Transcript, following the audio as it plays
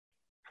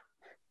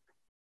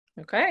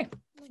Okay.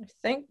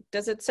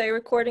 Does it say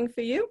recording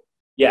for you?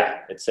 Yeah,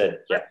 it said,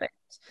 yeah. Perfect.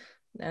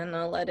 Then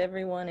I'll let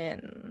everyone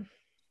in.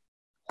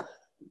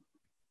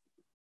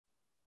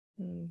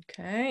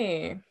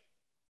 Okay.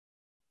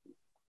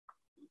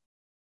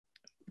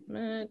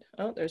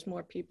 Oh, there's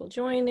more people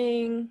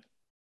joining.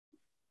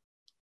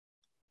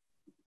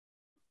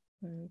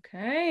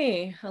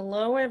 Okay.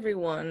 Hello,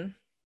 everyone.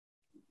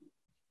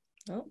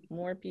 Oh,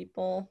 more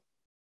people.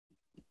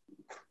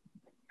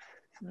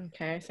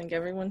 Okay, I think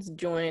everyone's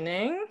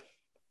joining.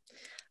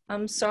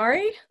 I'm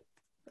sorry.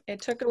 It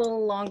took a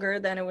little longer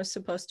than it was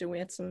supposed to. We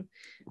had some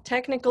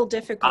technical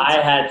difficulties.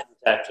 I had some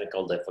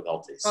technical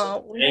difficulties.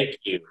 So thank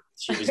you.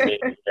 She was being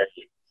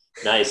very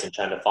nice and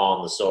trying to fall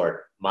on the sword.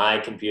 My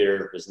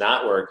computer was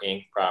not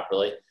working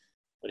properly,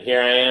 but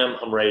here I am.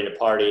 I'm ready to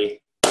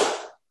party.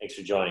 Thanks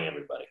for joining,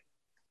 everybody.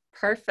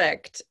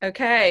 Perfect.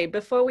 Okay,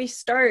 before we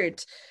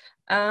start,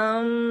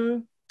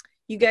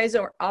 you guys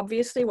are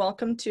obviously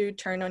welcome to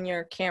turn on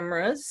your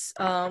cameras.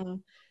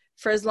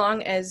 For as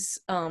long as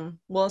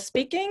while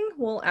speaking,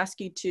 we'll ask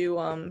you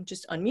to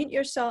just unmute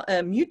yourself,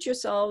 mute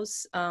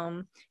yourselves.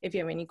 If you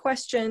have any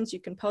questions,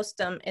 you can post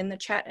them in the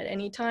chat at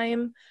any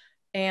time,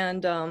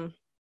 and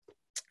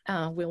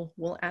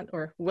we'll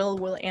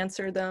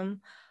answer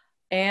them.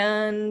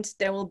 And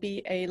there will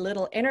be a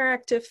little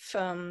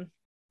interactive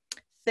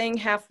thing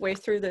halfway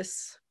through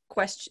this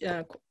questions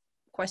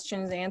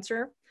and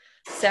answer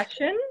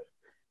section.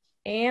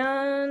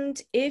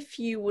 And if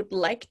you would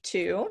like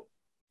to,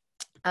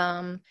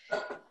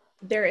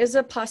 there is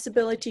a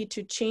possibility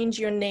to change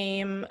your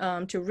name,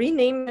 to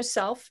rename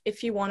yourself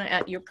if you want to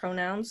add your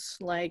pronouns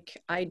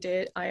like I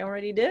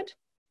already did.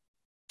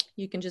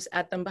 You can just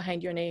add them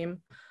behind your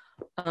name.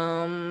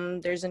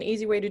 There's an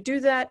easy way to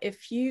do that.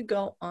 If you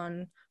go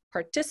on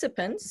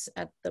participants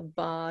at the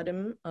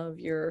bottom of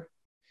your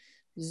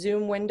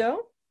Zoom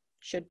window,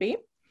 should be,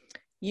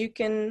 you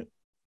can,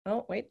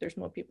 oh wait, there's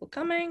more people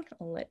coming.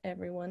 I'll let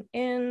everyone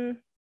in.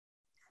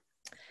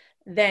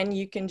 Then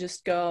you can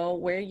just go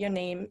where your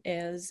name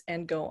is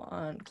and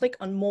click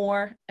on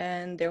more,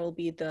 and there will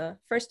be the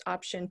first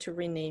option to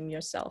rename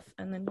yourself.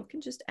 And then you can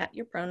just add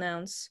your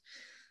pronouns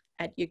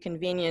at your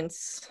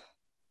convenience.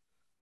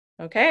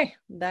 Okay,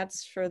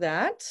 that's for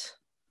that.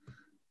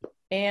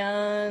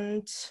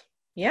 And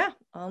yeah,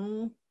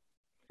 I'm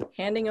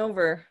handing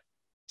over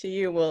to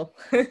you, Will.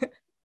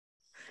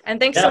 And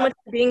thanks so much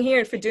for being here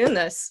and for doing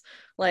this.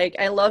 Like,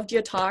 I loved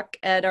your talk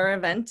at our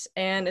event,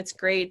 and it's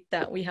great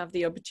that we have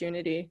the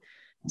opportunity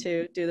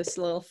to do this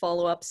little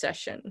follow-up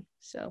session.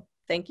 So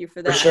thank you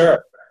for that. For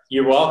sure.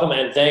 You're welcome,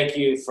 and thank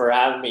you for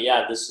having me.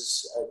 Yeah,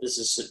 this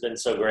has been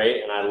so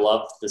great, and I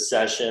loved the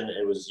session.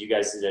 You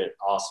guys did an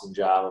awesome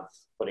job of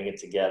putting it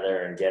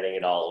together and getting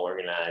it all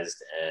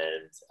organized,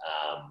 and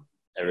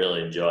I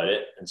really enjoyed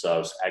it. And so I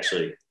was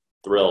actually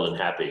thrilled and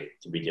happy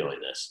to be doing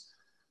this.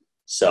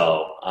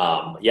 So,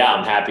 yeah,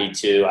 I'm happy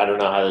to. I don't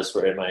know how this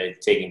works. Am I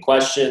taking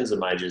questions?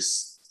 Am I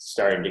just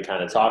starting to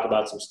kind of talk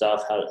about some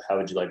stuff? How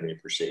would you like me to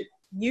proceed?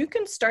 You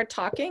can start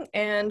talking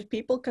and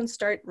people can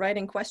start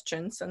writing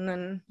questions, and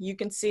then you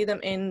can see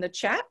them in the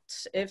chat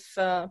if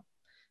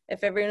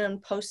everyone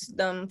posts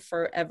them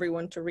for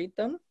everyone to read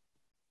them.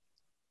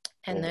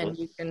 And then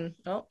you can,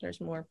 oh,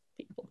 there's more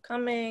people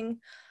coming.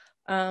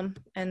 And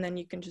then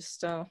you can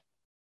just,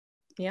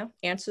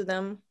 answer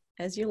them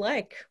as you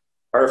like.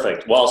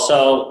 Perfect. Well,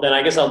 so then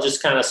I guess I'll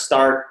just kind of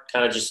start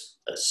just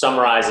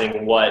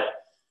summarizing what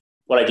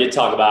I did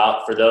talk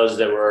about for those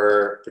that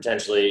were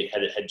potentially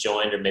had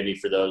joined, or maybe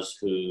for those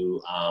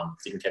who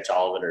didn't catch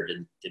all of it or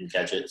didn't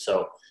catch it.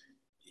 So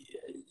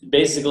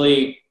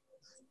basically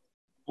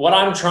what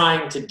I'm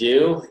trying to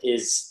do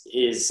is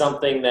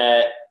something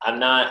that I'm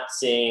not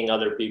seeing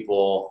other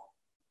people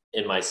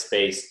in my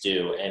space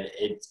do. And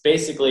it's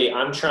basically,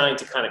 I'm trying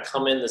to kind of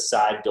come in the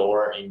side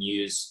door and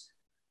use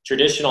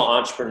traditional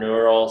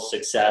entrepreneurial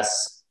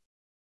success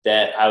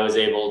that I was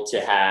able to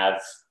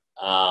have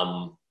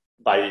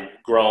by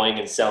growing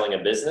and selling a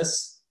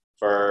business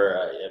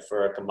for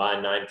a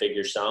combined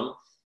 9-figure sum.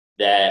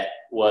 That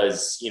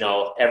was,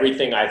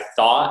 everything I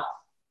thought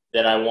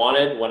that I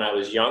wanted when I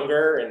was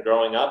younger and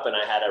growing up. And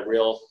I had a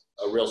real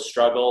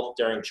struggle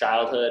during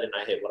childhood, and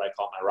I hit what I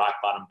call my rock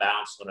bottom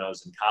bounce when I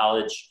was in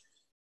college.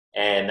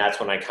 And that's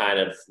when I kind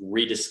of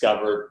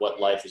rediscovered what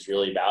life is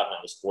really about. And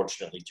I was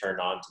fortunately turned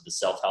on to the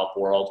self-help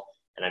world.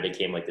 And I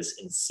became like this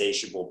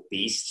insatiable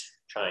beast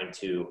trying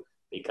to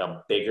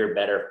become bigger,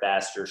 better,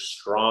 faster,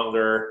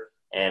 stronger.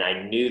 And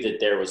I knew that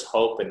there was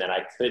hope and that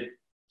I could,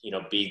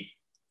 be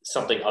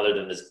something other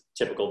than this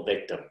typical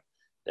victim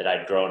that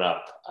I'd grown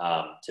up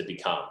to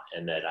become.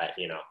 And that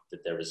that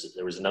there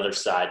was another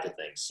side to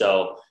things.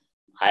 So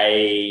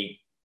I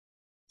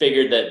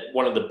figured that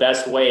one of the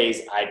best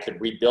ways I could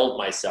rebuild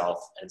myself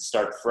and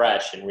start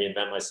fresh and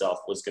reinvent myself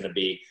was going to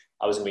be,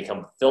 I was going to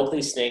become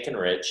filthy, stinking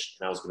rich,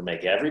 and I was going to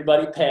make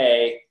everybody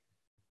pay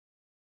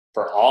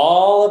for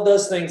all of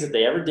those things that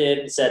they ever did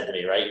and said to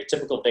me, right? Your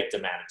typical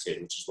victim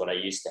attitude, which is what I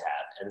used to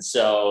have. And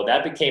so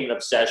that became an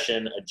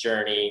obsession, a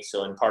journey.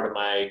 So in part of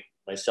my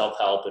my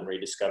self-help and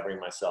rediscovering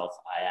myself,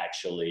 I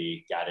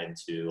actually got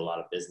into a lot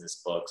of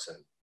business books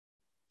and,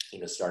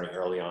 starting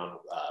early on,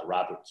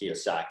 Robert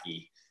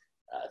Kiyosaki,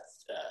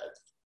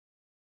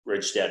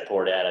 Rich Dad,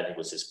 Poor Dad, I think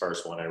was his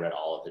first one. I read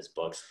all of his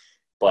books,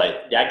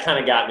 but that kind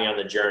of got me on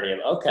the journey of,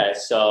 okay,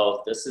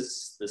 so this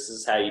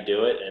is how you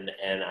do it.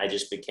 And I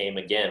just became,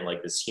 again,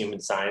 like this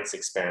human science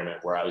experiment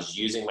where I was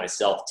using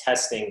myself,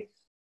 testing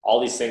all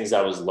these things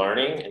I was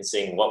learning and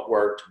seeing what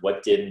worked,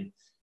 what didn't,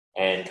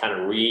 and kind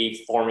of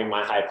reforming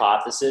my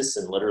hypothesis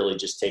and literally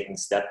just taking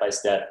step by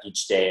step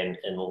each day and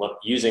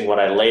using what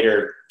I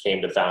later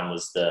came to learn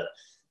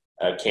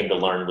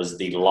was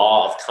the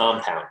law of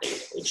compounding,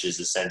 which is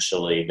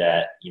essentially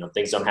that,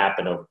 things don't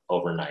happen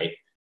overnight.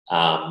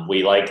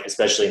 We like,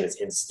 especially in this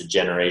instant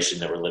generation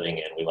that we're living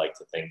in, we like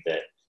to think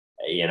that,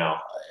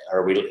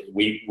 or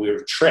we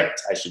were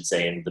tricked, I should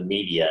say, in the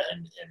media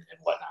and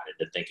whatnot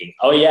into thinking,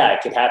 oh yeah,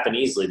 it could happen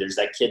easily. There's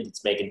that kid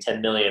that's making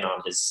 10 million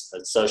on his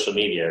social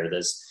media, or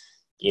this,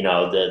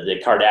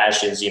 the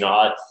Kardashians,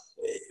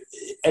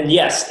 and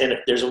yes, and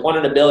there's a 1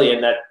 in a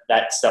billion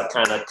that stuff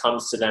kind of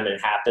comes to them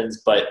and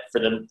happens. But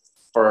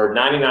for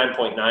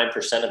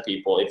 99.9% of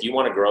people, if you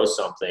want to grow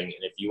something and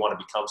if you want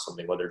to become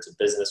something, whether it's a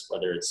business,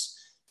 whether it's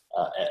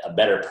a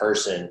better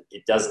person,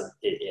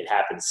 it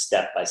happens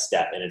step by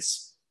step. And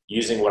it's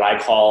using what I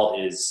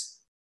call is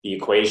the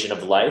equation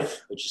of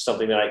life, which is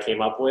something that I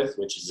came up with,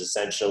 which is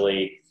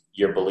essentially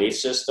your belief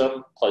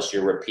system plus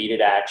your repeated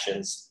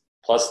actions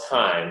plus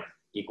time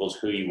equals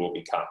who you will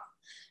become.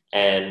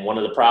 And one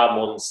of the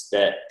problems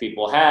that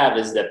people have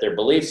is that their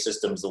belief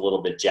system's a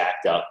little bit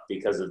jacked up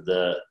because of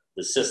the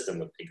system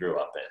that they grew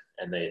up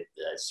in. And it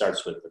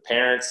starts with the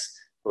parents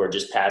who are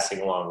just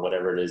passing along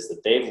whatever it is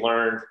that they've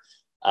learned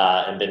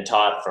and been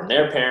taught from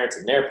their parents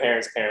and their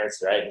parents'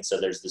 parents, right? And so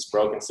there's this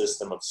broken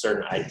system of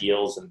certain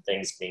ideals and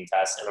things being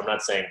passed. And I'm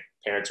not saying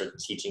parents are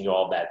teaching you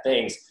all bad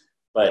things,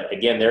 but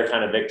again, they're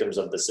kind of victims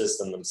of the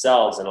system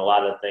themselves. And a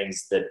lot of the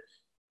things that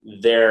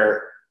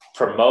they're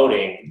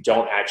promoting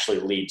don't actually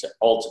lead to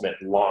ultimate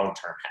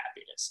long-term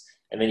happiness.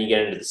 And then you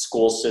get into the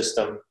school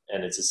system,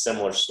 and it's a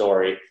similar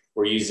story.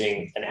 We're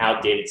using an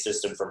outdated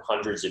system from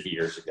hundreds of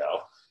years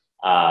ago.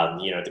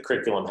 The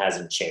curriculum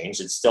hasn't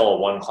changed. It's still a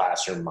one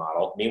classroom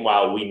model.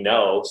 Meanwhile, we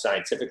know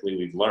scientifically,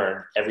 we've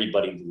learned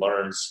everybody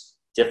learns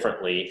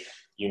differently,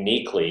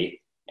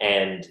 uniquely,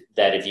 and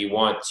that if you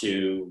want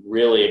to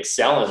really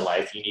excel in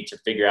life, you need to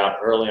figure out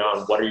early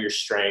on what are your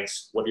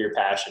strengths, what are your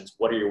passions,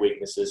 what are your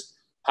weaknesses,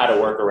 how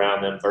to work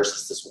around them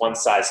versus this one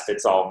size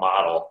fits all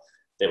model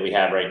that we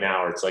have right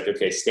now, where it's like,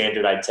 okay,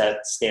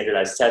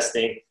 standardized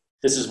testing.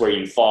 This is where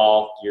you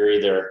fall. You're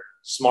either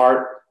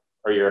smart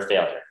or you're a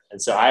failure.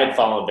 And so I had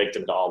fallen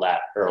victim to all that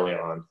early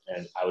on,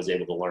 and I was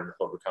able to learn to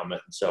overcome it.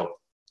 And so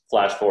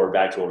flash forward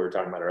back to what we were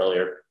talking about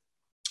earlier.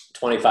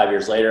 25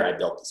 years later, I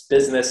built this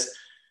business.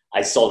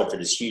 I sold it for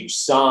this huge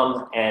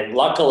sum. And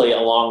luckily,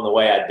 along the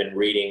way, I'd been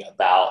reading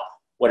about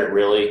what it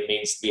really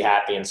means to be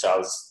happy. And so I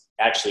was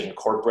actually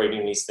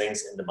incorporating these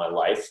things into my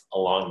life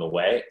along the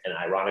way. And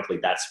ironically,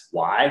 that's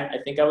why I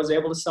think I was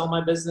able to sell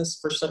my business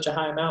for such a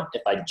high amount.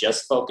 If I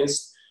just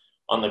focused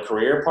on the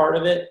career part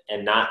of it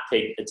and not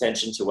paid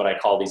attention to what I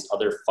call these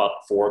other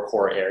 4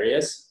 core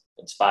areas,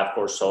 it's 5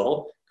 core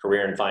total,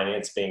 career and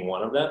finance being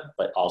one of them,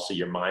 but also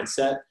your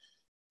mindset,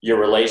 your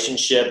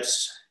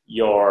relationships,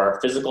 your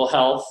physical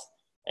health,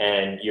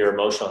 and your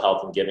emotional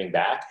health and giving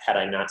back. Had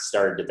I not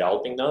started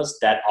developing those,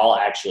 that all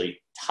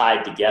actually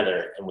tied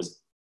together and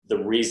was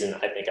the reason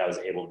I think I was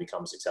able to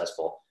become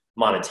successful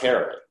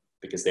monetarily,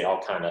 because they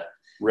all kind of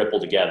ripple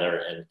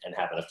together and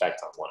have an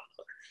effect on one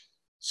another.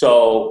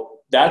 So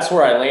that's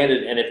where I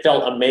landed, and it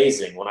felt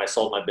amazing when I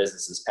sold my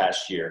business this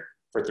past year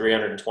for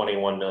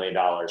 $321 million.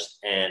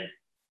 And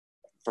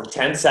for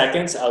 10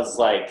 seconds, I was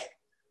like,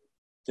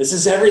 this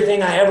is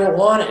everything I ever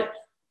wanted.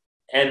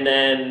 And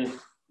then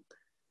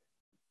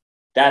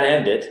that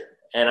ended,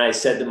 and I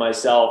said to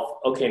myself,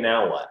 okay,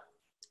 now what?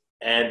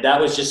 And that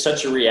was just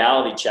such a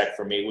reality check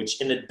for me, which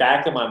in the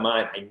back of my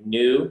mind, I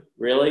knew,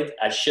 really,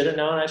 I should have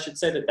known, I should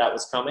say, that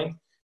was coming.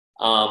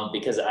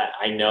 Because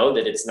I know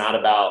that it's not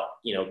about,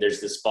 there's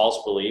this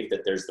false belief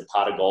that there's the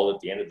pot of gold at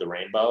the end of the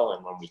rainbow.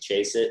 And when we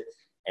chase it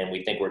and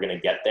we think we're going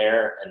to get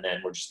there, and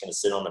then we're just going to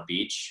sit on the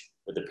beach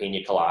with a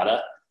pina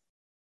colada,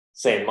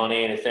 saying money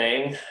ain't a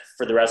thing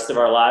for the rest of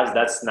our lives,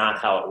 that's not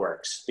how it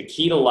works. The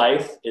key to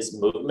life is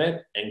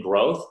movement and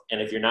growth. And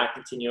if you're not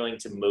continuing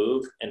to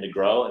move and to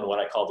grow in what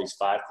I call these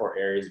 5 core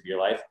areas of your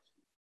life,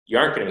 you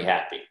aren't going to be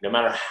happy, no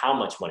matter how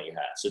much money you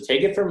have. So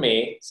take it from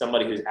me,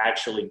 somebody who's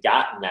actually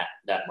gotten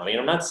that money. And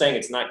I'm not saying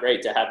it's not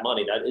great to have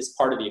money. That is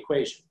part of the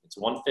equation. It's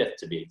 1/5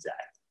 to be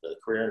exact, the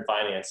career and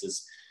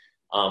finances.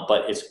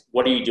 But it's,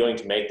 what are you doing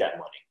to make that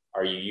money?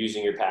 Are you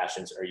using your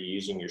passions? Are you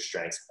using your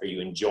strengths? Are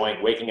you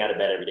enjoying waking out of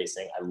bed every day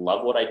saying, I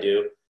love what I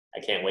do. I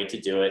can't wait to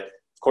do it.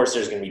 Of course,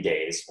 there's going to be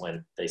days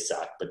when they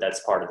suck, but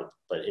that's part of it.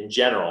 But in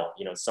general,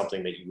 it's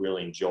something that you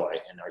really enjoy,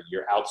 and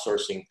you're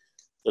outsourcing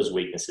those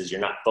weaknesses.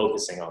 You're not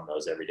focusing on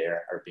those every day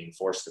or being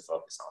forced to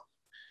focus on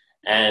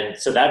them. And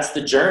so that's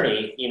the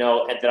journey,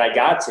 that I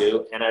got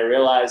to. And I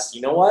realized,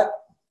 you know what?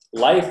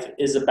 life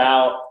is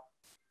about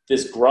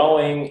this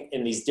growing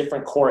in these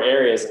different core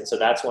areas. And so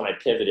that's when I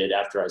pivoted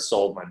after I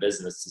sold my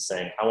business to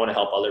saying, I want to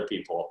help other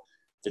people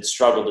that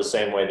struggled the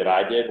same way that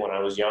I did when I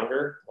was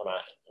younger, when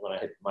I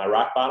hit my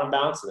rock bottom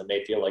bounce, and that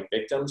may feel like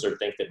victims or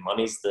think that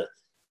money's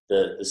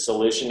the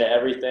solution to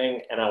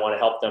everything. And I want to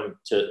help them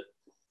to,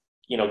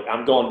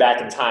 I'm going back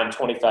in time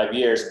 25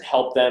 years and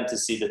help them to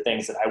see the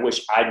things that I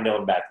wish I'd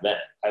known back then.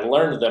 I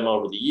learned them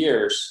over the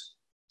years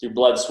through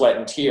blood, sweat,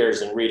 and tears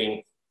and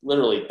reading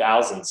literally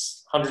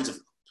thousands, hundreds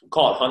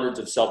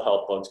of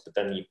self-help books. But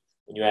then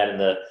when you add in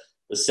the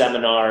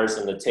seminars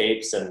and the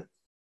tapes and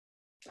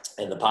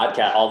the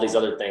podcast, all these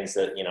other things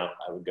that,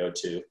 I would go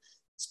to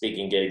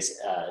speaking gigs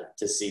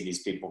to see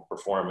these people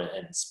perform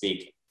and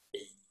speak.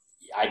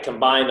 I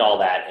combined all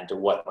that into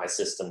what my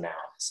system now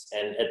is.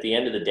 And at the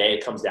end of the day,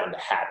 it comes down to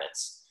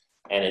habits.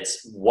 And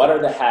it's what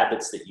are the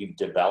habits that you've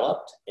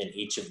developed in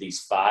each of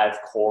these 5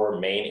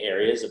 core main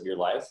areas of your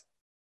life?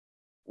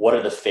 What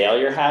are the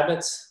failure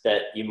habits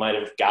that you might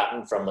have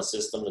gotten from a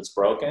system that's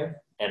broken?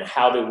 And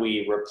how do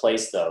we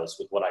replace those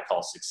with what I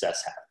call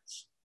success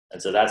habits?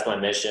 And so that's my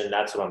mission.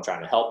 That's what I'm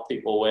trying to help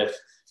people with,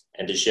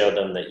 and to show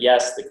them that,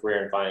 yes, the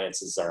career and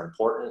finances are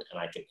important,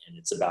 and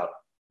it's about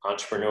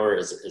entrepreneur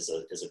is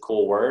a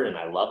cool word, and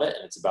I love it.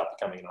 And it's about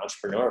becoming an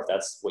entrepreneur if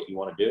that's what you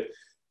want to do.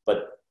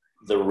 But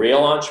the real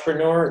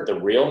entrepreneur, the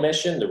real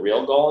mission, the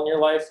real goal in your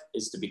life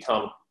is to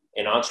become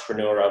an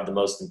entrepreneur of the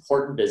most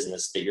important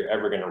business that you're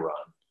ever going to run,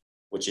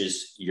 which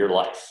is your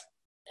life.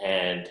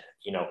 And,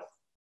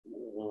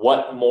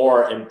 what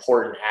more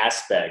important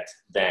aspect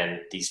than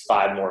these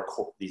 5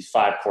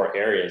 core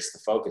areas to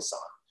focus on?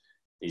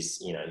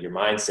 These, your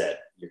mindset,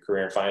 your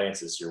career and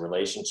finances, your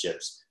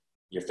relationships,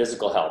 your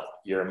physical health,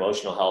 your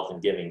emotional health,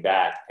 and giving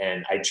back.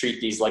 And I treat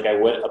these like I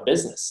would a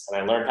business.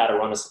 And I learned how to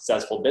run a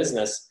successful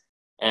business.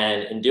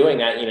 And in doing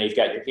that, you've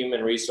got your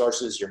human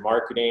resources, your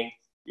marketing,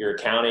 your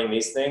accounting,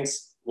 these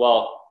things.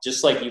 Well,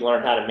 just like you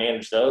learn how to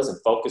manage those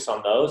and focus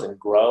on those and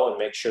grow and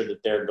make sure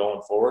that they're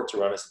going forward to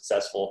run a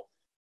successful,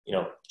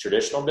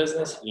 traditional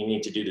business, you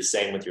need to do the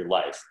same with your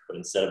life. But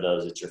instead of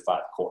those, it's your 5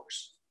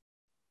 cores.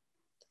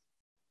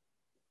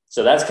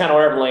 So that's kind of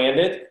where I've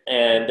landed.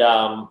 And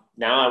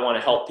now I want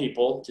to help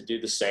people to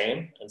do the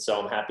same. And so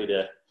I'm happy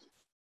to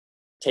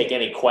take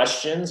any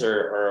questions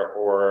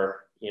or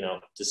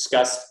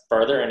discuss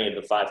further any of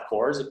the 5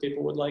 cores if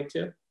people would like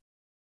to.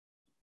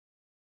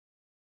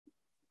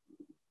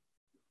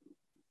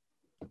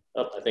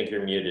 Oh, I think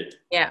you're muted.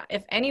 Yeah,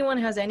 if anyone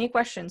has any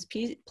questions,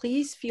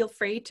 please feel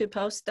free to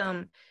post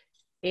them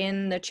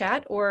in the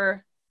chat,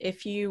 or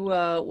if you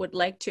would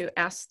like to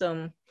ask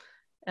them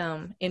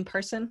in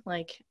person,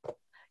 like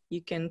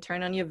you can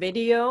turn on your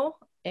video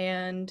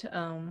and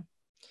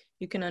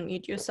you can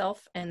unmute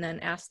yourself and then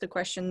ask the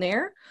question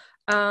there.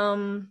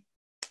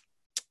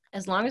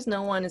 As long as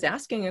no one is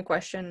asking a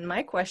question,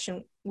 my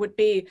question would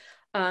be,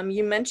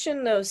 you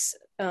mentioned those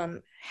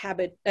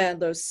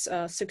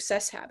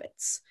success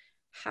habits.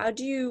 How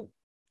do you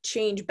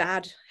change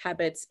bad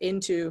habits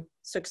into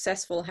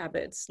successful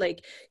habits?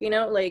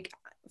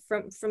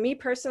 For me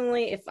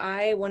personally, if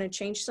I want to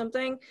change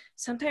something,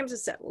 sometimes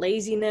it's that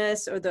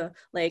laziness or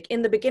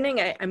in the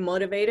beginning, I'm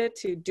motivated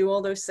to do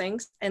all those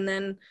things, and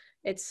then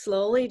it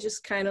slowly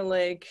just kind of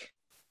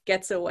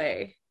gets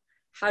away.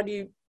 How do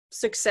you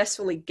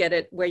successfully get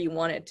it where you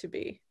want it to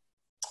be?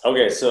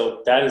 Okay,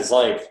 so that is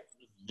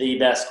the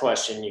best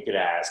question you could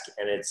ask,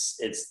 and it's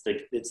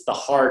the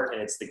heart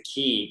and it's the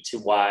key to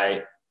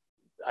why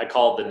I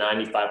call it the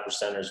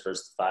 95%ers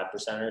versus the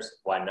 5%ers.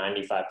 Why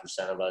 95%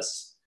 of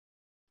us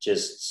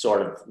just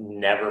sort of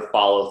never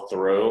follow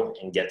through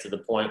and get to the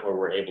point where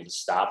we're able to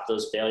stop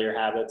those failure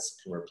habits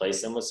and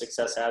replace them with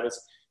success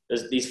habits.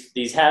 There's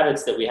these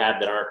habits that we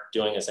have that aren't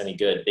doing us any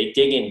good. They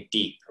dig in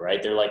deep,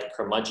 right? They're like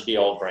a curmudgeonly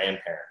old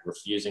grandparent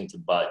refusing to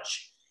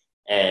budge.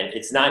 And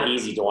it's not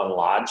easy to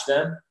unlodge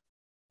them.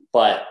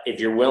 But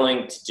if you're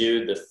willing to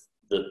do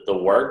the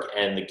work,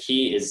 and the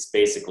key is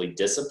basically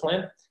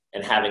discipline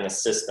and having a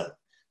system.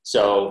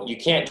 So you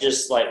can't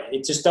just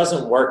it just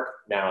doesn't work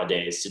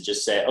nowadays to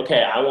just say,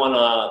 okay, I want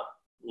to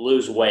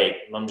lose weight.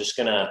 I'm just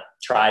going to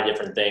try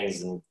different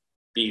things and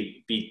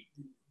be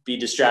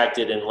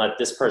distracted and let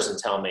this person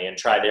tell me and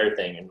try their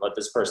thing and let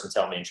this person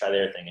tell me and try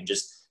their thing, and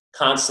just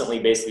constantly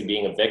basically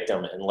being a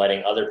victim and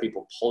letting other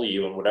people pull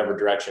you in whatever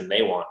direction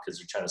they want because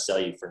you're trying to sell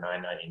you for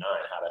 $9.99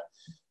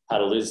 how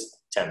to lose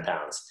 10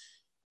 pounds.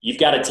 You've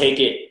got to take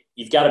it.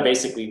 You've got to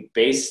basically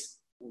first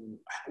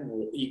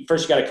you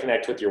got to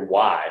connect with your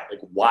why.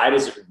 Why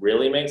does it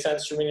really make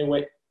sense for me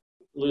to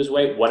lose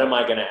weight? What am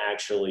I going to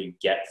actually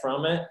get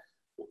from it?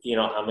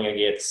 I'm going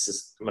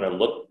to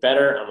look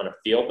better. I'm going to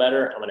feel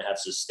better. I'm going to have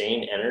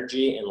sustained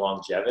energy and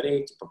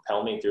longevity to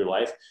propel me through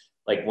life.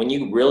 When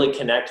you really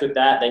connect with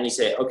that, then you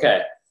say,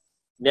 okay,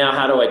 now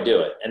how do I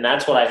do it? And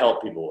that's what I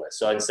help people with.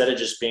 So instead of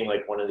just being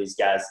one of these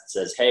guys that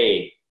says,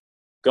 hey,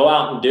 go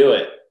out and do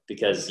it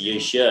because you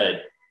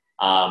should,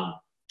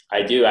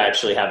 I do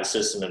actually have a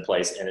system in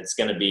place, and it's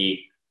going to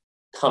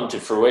come to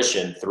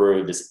fruition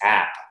through this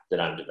app that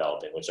I'm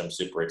developing, which I'm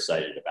super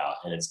excited about.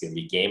 And it's going to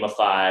be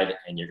gamified,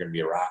 and you're going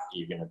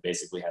to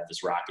basically have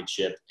this rocket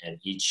ship, and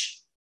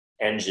each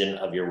engine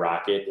of your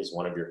rocket is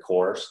one of your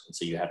cores. And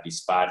so you have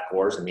these 5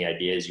 cores, and the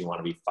idea is you want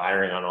to be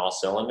firing on all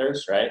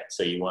cylinders, right?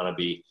 So you want to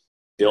be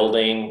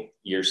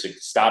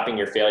stopping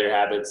your failure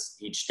habits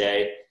each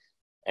day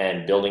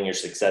and building your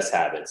success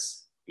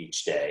habits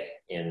each day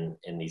in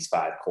these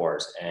 5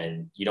 cores.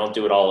 And you don't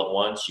do it all at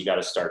once. You got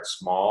to start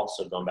small.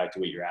 So going back to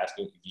what you're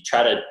asking, if you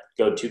try to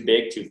go too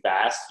big, too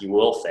fast, you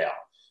will fail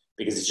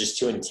because it's just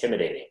too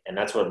intimidating. And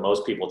that's what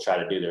most people try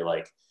to do. They're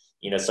like,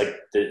 it's like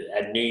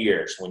at New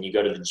Year's when you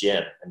go to the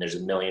gym and there's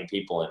 1 million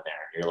people in there,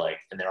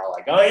 and they're all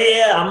like, oh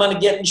yeah, I'm going to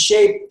get in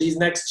shape these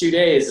next 2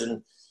 days.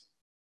 And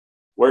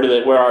where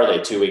are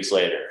they 2 weeks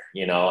later?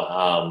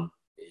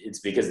 It's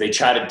because they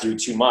try to do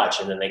too much,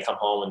 and then they come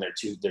home and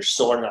they're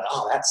sore and like,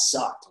 oh, that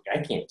sucked. Like,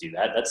 I can't do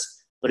that.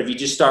 But if you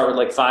just start with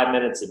like 5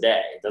 minutes a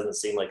day, it doesn't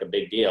seem like a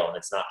big deal, and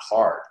it's not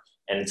hard.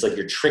 And it's like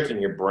you're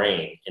tricking your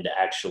brain into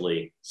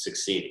actually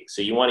succeeding.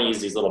 So you want to use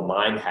these little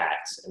mind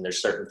hacks, and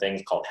there's certain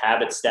things called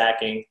habit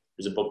stacking.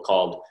 There's a book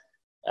called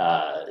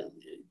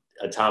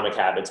Atomic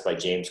Habits by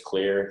James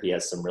Clear. He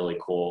has some really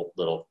cool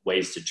little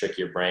ways to trick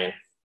your brain.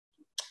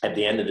 At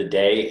the end of the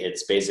day,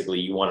 it's basically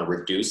you want to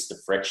reduce the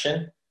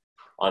friction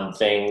on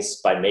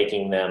things by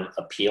making them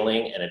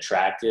appealing and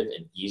attractive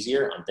and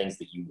easier on things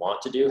that you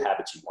want to do,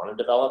 habits you want to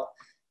develop.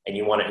 And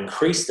you want to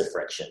increase the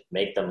friction,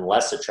 make them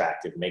less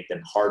attractive, make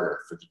them harder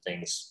for the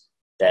things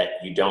that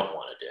you don't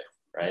want to do,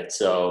 right?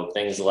 So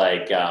things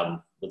like,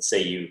 let's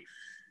say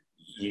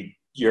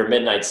you're a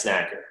midnight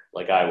snacker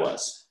like I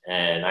was,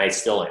 and I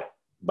still am,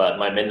 but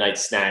my midnight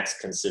snacks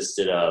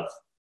consisted of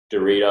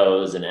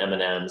Doritos and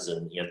M&Ms,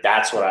 and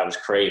that's what I was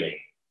craving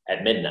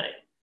at midnight,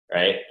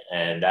 right?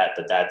 And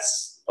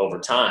that's over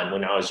time.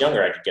 When I was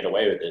younger, I could get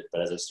away with it,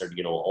 but as I started to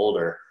get a little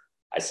older,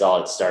 I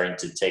saw it starting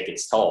to take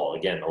its toll.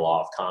 Again, the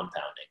law of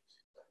compounding.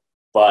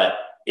 But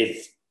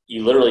if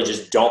you literally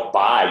just don't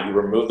you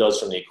remove those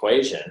from the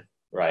equation,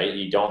 right?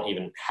 You don't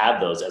even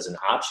have those as an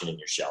option in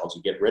your shelves.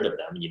 You get rid of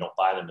them and you don't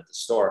buy them at the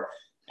store.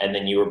 And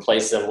then you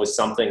replace them with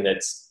something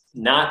it's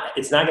not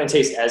going to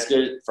taste as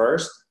good at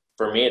first.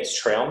 For me,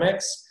 it's trail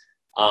mix.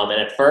 And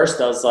at first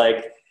I was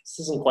like, this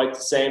isn't quite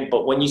the same.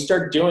 But when you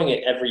start doing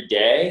it every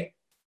day,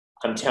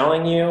 I'm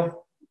telling you,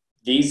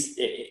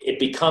 it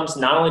becomes,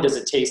 not only does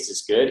it taste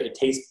as good, it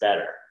tastes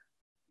better.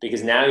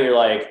 Because now you're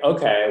like,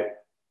 okay,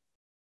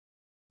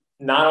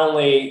 not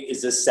only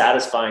is this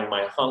satisfying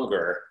my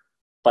hunger,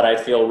 but I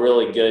feel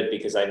really good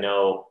because I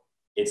know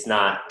it's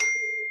not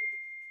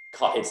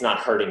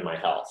hurting my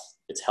health.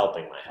 It's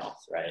helping my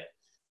health, right?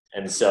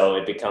 And so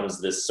it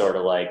becomes this sort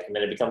of and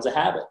then it becomes a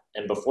habit.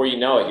 And before you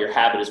know it, your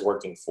habit is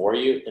working for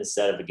you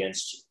instead of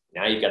against you.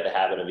 Now you've got the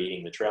habit of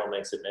eating the trail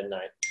mix at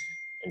midnight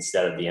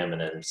instead of the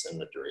M&Ms and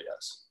the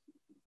Doritos.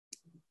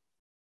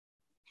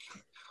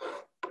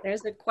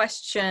 There's a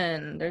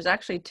question. There's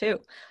actually 2.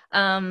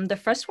 The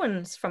first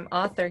one's from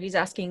Arthur. He's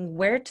asking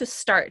where to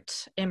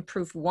start,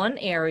 improve one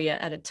area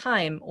at a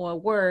time or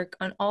work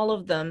on all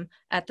of them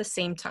at the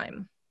same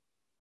time.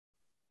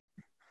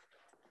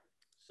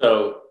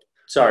 So,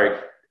 sorry,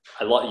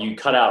 you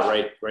cut out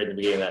right in the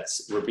beginning.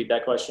 Repeat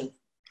that question.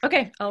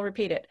 Okay, I'll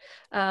repeat it.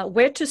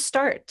 Where to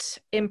start,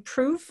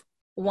 improve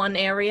one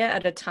area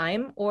at a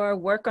time or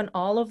work on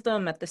all of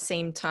them at the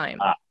same time?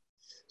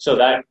 So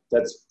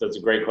that's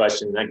a great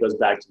question. That goes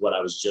back to what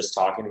I was just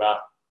talking about.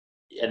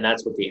 And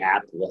that's what the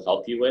app will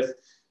help you with.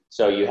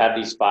 So you have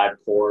these 5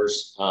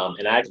 cores,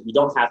 and you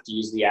don't have to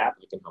use the app.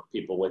 I can help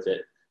people with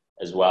it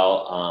as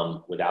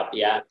well without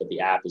the app, but the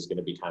app is going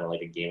to be kind of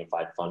like a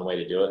gamified, fun way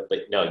to do it.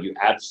 But no, you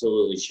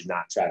absolutely should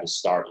not try to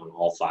start on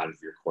all 5 of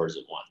your cores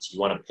at once. You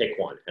want to pick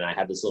one. And I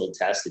have this little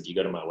test. If you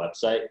go to my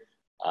website,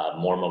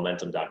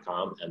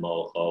 moremomentum.com,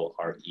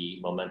 MOORE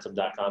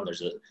momentum.com,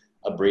 there's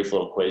a brief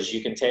little quiz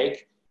you can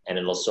take, and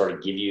it'll sort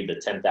of give you the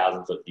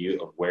 10,000 foot view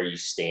of where you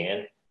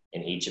stand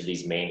in each of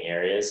these main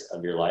areas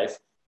of your life.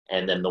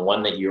 And then the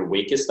one that you're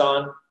weakest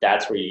on,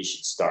 that's where you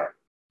should start.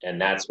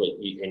 And that's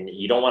and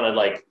you don't want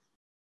to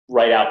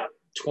write out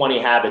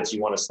 20 habits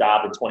you want to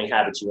stop and 20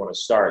 habits you want to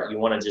start. You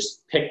want to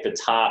just pick the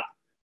top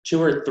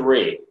 2 or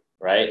 3,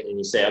 right? And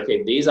you say,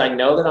 okay, these, I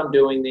know that I'm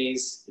doing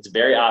these. It's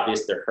very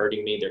obvious they're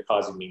hurting me. They're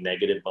causing me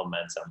negative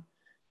momentum.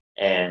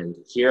 And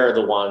here are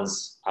the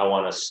ones I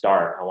want to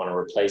start. I want to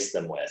replace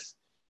them with.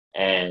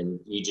 And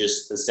you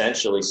just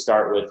essentially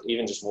start with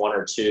even just 1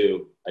 or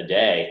 2 a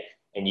day.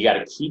 And you got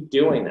to keep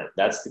doing them.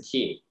 That's the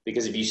key.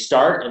 Because if you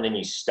start and then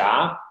you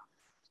stop,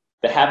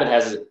 the habit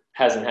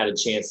hasn't had a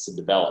chance to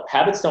develop.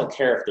 Habits don't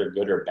care if they're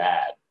good or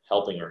bad,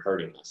 helping or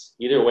hurting us.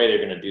 Either way,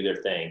 they're going to do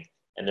their thing,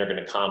 and they're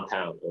going to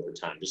compound over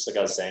time. Just like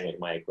I was saying with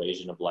my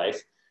equation of life,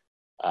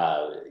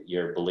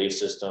 your belief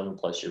system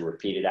plus your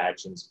repeated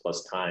actions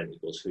plus time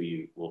equals who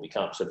you will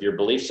become. So if your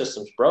belief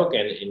system's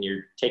broken and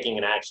you're taking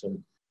an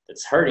action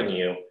that's hurting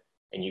you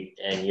and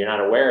you're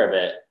not aware of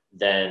it,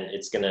 then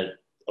it's going to,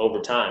 over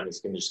time,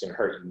 it's just going to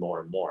hurt you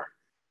more and more.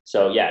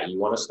 So yeah, you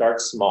want to start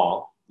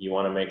small. You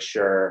want to make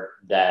sure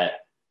that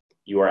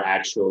you are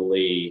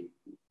actually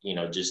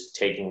just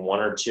taking one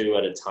or two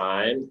at a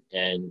time,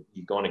 and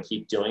you're going to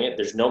keep doing it.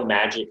 There's no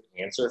magic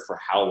answer for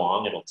how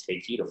long it'll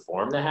take you to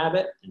form the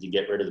habit and to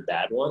get rid of the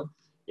bad one.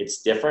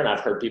 It's different.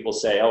 I've heard people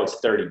say, oh, it's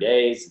 30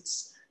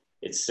 days,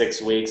 it's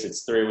 6 weeks,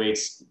 it's 3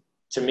 weeks.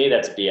 To me,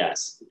 that's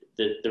BS.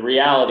 The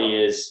reality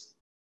is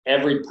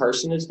every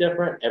person is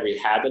different. Every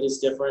habit is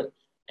different.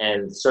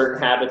 And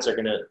certain habits are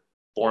going to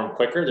form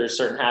quicker. There's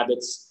certain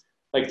habits,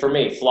 like for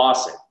me,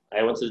 flossing.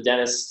 I went to the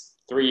dentist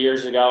 3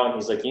 years ago, and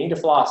he's like, you need to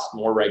floss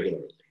more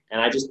regularly. And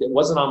it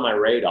wasn't on my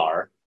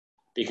radar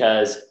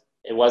because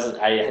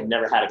I had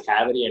never had a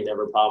cavity and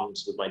never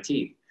problems with my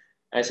teeth.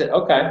 And I said,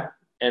 okay.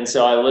 And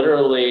so I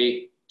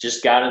literally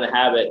just got in the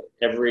habit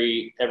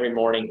every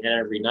morning and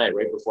every night.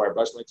 Right before I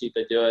brush my teeth,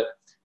 I do it.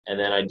 And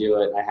then I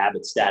do it, I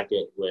habit stack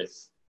it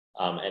with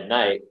at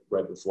night,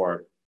 right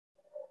before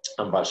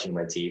I'm brushing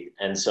my teeth.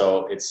 And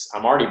so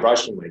I'm already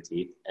brushing my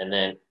teeth. And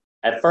then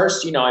at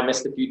first, I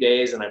missed a few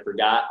days and I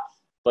forgot,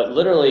 but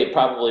literally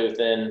probably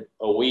within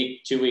a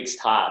week, 2 weeks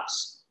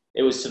tops,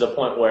 it was to the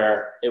point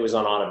where it was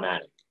on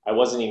automatic. I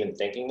wasn't even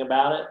thinking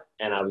about it,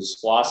 and I was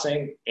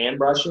flossing and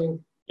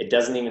brushing. It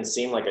doesn't even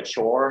seem like a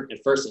chore.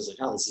 At first I was like,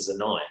 oh, this is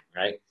annoying,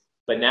 right?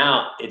 But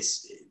now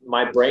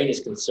my brain is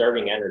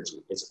conserving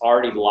energy. It's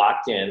already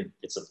locked in.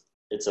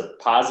 It's a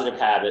positive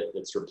habit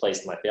that's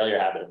replaced my failure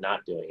habit of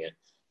not doing it.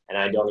 And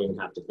I don't even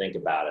have to think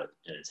about it,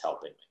 and it's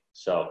helping me.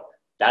 So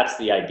that's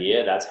the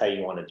idea. That's how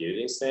you want to do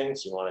these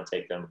things. You want to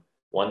take them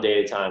one day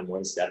at a time,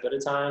 one step at a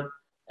time.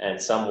 And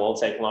some will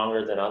take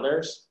longer than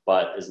others,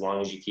 but as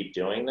long as you keep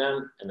doing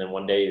them, and then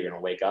one day you're going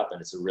to wake up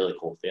and it's a really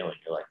cool feeling.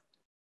 You're like,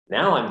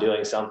 now I'm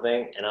doing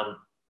something, and I'm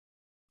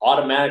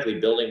automatically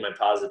building my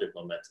positive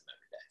momentum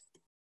every day.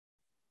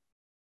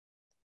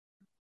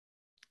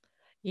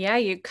 Yeah,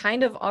 you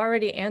kind of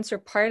already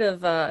answered part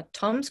of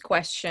Tom's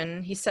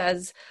question. He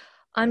says,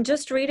 I'm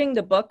just reading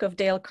the book of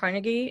Dale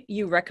Carnegie.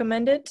 You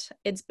recommend it.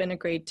 It's been a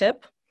great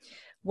tip.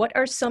 What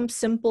are some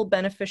simple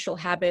beneficial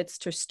habits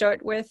to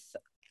start with?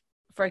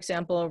 For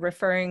example,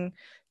 referring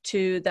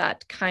to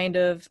that kind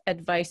of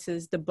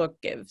advices the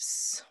book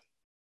gives.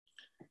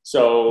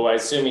 So I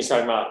assume he's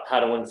talking about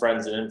how to win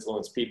friends and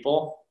influence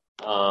people.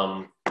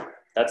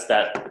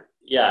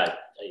 Yeah,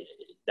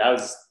 that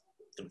was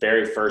the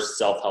very first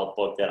self-help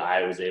book that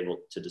I was able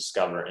to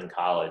discover in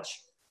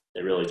college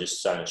that really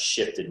just kind of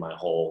shifted my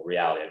whole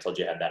reality. I told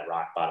you I had that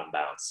rock bottom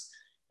bounce.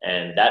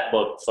 And that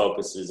book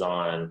focuses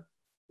on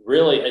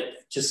really,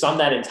 to sum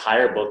that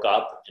entire book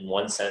up in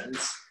one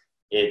sentence,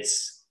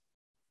 it's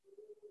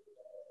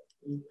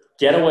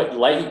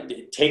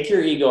take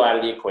your ego out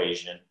of the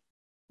equation,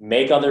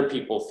 make other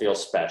people feel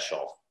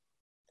special,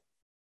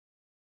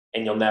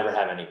 and you'll never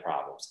have any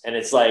problems. And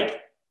it's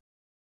like,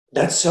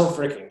 that's so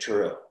freaking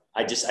true.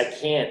 I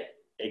can't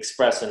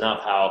express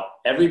enough how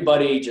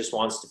everybody just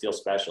wants to feel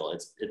special.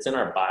 It's in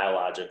our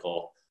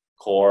biological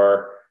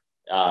core.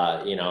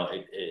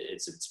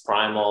 It's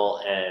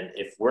primal. And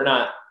if we're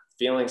not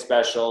feeling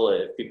special,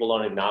 if people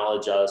don't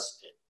acknowledge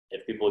us,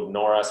 if people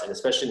ignore us, and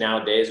especially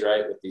nowadays,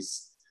 right, with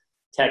these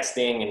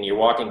texting and you're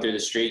walking through the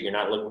street, you're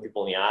not looking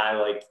people in the eye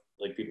like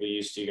people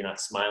used to, you're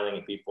not smiling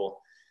at people,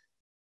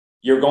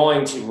 you're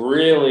going to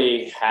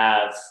really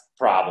have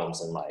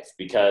problems in life,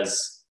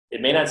 because it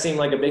may not seem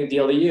like a big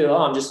deal to you. Oh,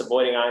 I'm just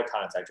avoiding eye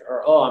contact,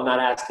 or, oh, I'm not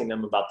asking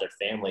them about their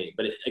family.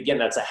 But again,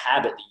 that's a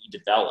habit that you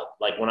develop.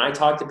 Like when I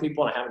talk to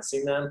people and I haven't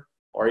seen them,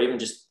 or even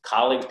just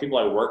colleagues, people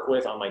I work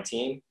with on my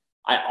team,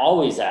 I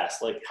always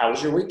ask, like, how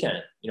was your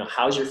weekend?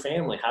 How's your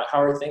family?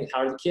 How are things? How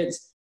are the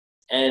kids?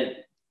 And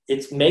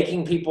it's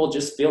making people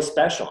just feel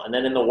special. And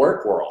then in the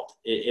work world,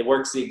 it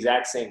works the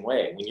exact same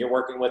way. When you're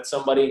working with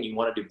somebody and you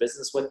want to do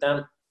business with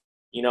them,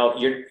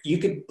 you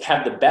could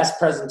have the best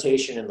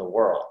presentation in the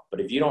world,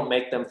 but if you don't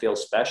make them feel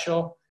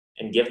special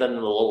and give them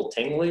the little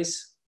tinglies,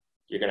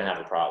 you're going to have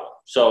a problem.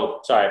 So,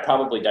 sorry, I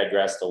probably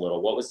digressed a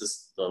little. What was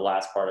the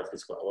last part of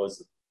what was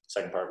the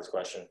second part of his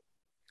question?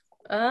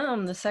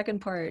 The second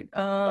part.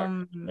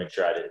 Make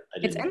sure I didn't.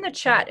 It's in the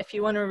chat if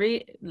you want to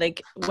read,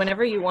 like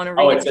whenever you want to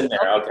read. Oh, it's in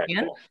there. Okay,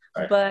 cool.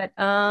 Right. But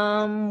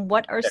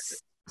what are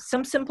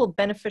some simple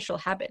beneficial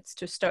habits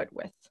to start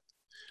with?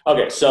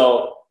 Okay,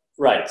 so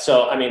right.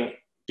 So I mean,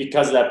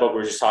 because of that book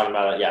we're just talking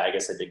about, yeah, I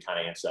guess I did kind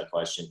of answer that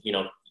question.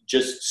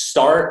 Just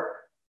start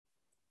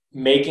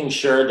making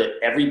sure that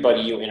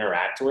everybody you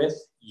interact with,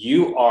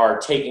 you are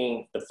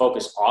taking the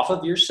focus off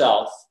of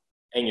yourself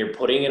and you're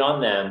putting it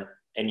on them,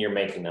 and you're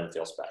making them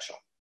feel special.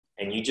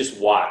 And you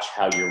just watch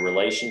how your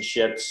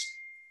relationships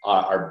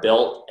are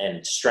built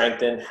and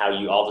strengthened, how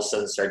you all of a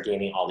sudden start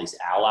gaining all these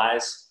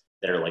allies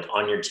that are like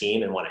on your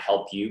team and want to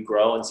help you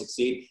grow and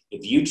succeed.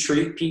 If you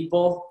treat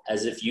people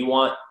as if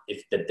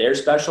that they're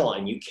special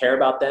and you care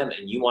about them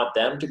and you want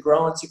them to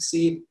grow and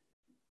succeed,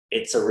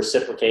 it's a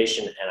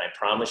reciprocation, and I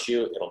promise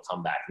you it'll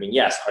come back. I mean,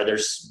 yes, are there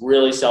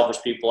really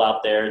selfish people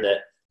out there that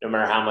no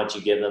matter how much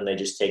you give them, they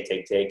just take?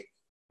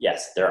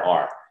 Yes, there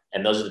are.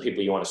 And those are the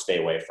people you want to stay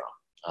away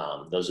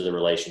from. Those are the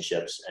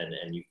relationships. And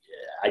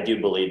I do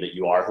believe that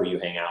you are who you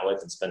hang out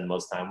with and spend the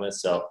most time with.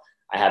 So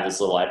I have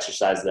this little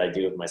exercise that I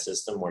do with my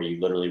system where you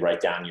literally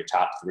write down your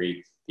top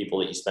 3 people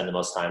that you spend the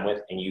most time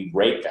with, and you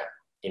rate them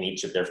in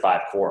each of their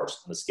 5 cores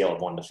on a scale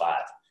of 1 to 5.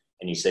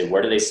 And you say,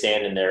 where do they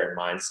stand in their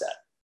mindset?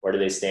 Where do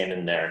they stand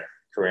in their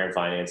career and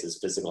finances,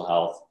 physical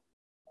health,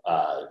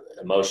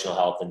 emotional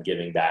health, and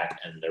giving back,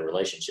 and their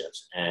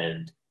relationships?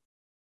 And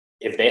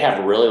if they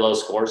have really low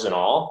scores in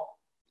all,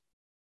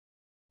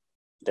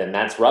 then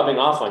that's rubbing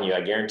off on you,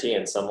 I guarantee,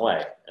 in some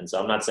way. And so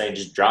I'm not saying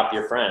just drop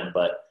your friend,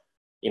 but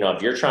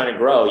if you're trying to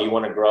grow, you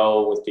want to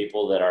grow with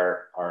people that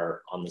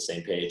are on the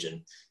same page.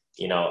 And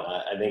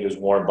I think it was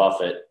Warren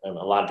Buffett. A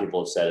lot of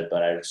people have said it,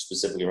 but I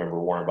specifically remember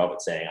Warren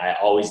Buffett saying, I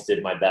always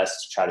did my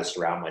best to try to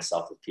surround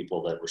myself with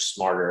people that were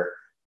smarter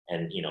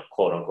and,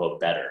 quote unquote,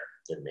 better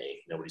than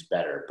me. Nobody's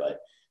better, but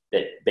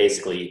that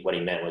basically what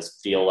he meant was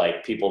feel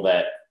like people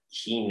that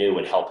he knew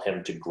would help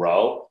him to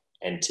grow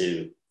and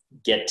to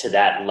get to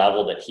that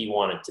level that he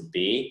wanted to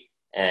be.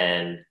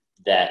 And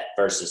that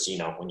versus,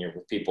 when you're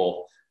with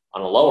people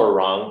on a lower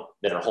rung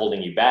that are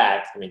holding you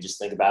back, I mean, just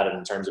think about it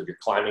in terms of you're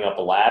climbing up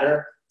a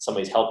ladder,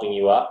 somebody's helping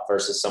you up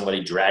versus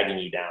somebody dragging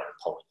you down and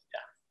pulling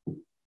you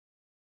down.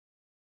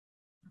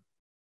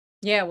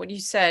 Yeah, what you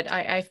said,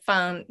 I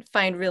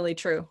find really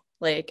true.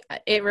 Like,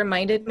 it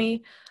reminded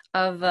me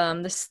of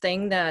this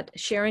thing that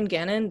Sharon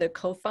Gannon, the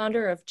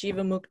co-founder of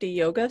Jivamukti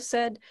Yoga,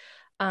 said.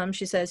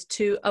 She says,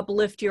 to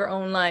uplift your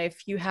own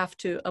life, you have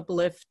to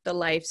uplift the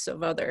lives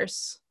of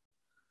others.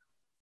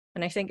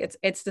 And I think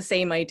it's the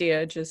same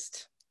idea,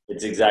 just...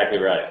 It's exactly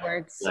right.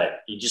 Words. Right.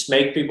 You just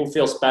make people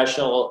feel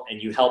special,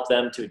 and you help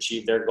them to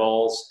achieve their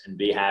goals and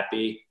be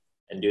happy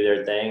and do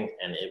their thing,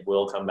 and it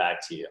will come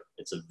back to you.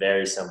 It's a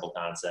very simple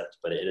concept,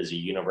 but it is a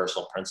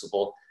universal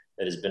principle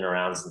that has been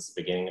around since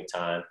the beginning of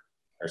time,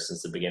 or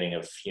since the beginning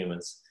of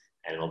humans,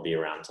 and it'll be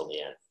around till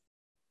the end.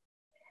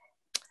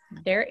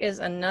 There is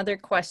another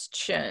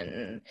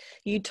question.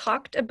 You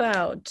talked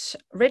about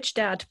Rich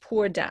Dad,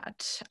 Poor Dad.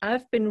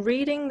 I've been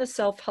reading the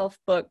self-help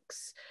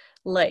books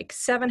like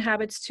 7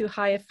 Habits to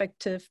High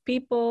Effective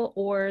People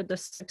or The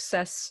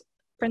Success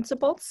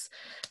Principles,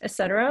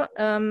 etc.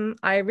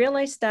 I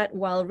realized that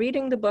while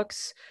reading the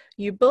books,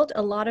 you build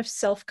a lot of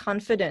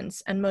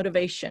self-confidence and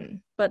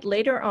motivation, but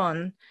later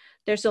on,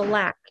 there's a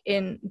lack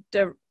in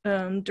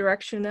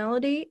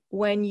directionality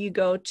when you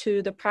go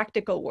to the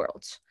practical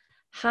world.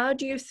 How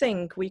do you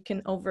think we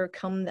can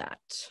overcome that?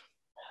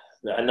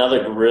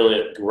 Another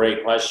really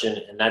great question,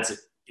 and that's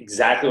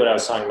exactly what I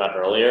was talking about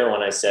earlier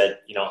when I said,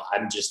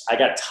 I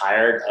got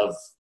tired of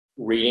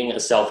reading a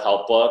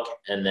self-help book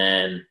and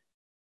then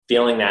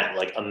feeling that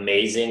like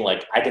amazing,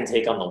 like I can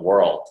take on the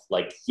world.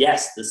 Like,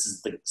 yes, this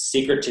is the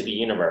secret to the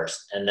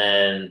universe. And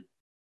then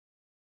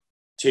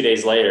 2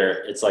 days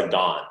later, it's like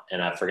gone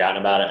and I've forgotten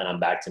about it and I'm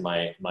back to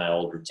my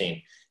old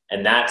routine.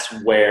 And that's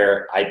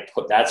where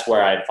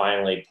I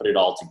finally put it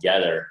all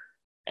together.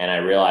 And I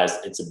realized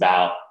it's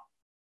about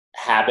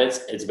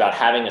habits. It's about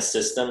having a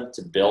system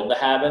to build the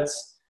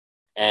habits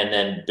and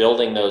then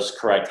building those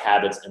correct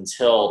habits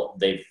until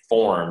they've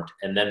formed,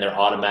 and then they're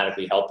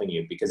automatically helping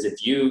you. Because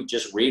if you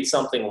just read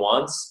something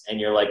once and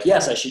you're like,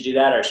 yes, I should do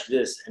that, or I should do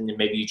this, and then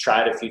maybe you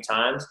try it a few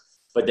times,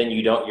 but then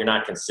you're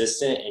not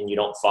consistent and you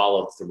don't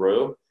follow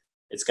through,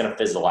 it's going to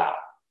fizzle out,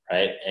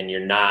 right? And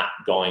you're not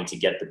going to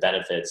get the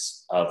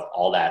benefits of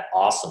all that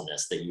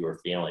awesomeness that you were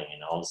feeling.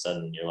 And all of a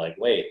sudden you're like,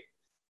 wait,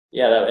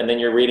 yeah. And then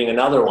you're reading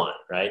another one,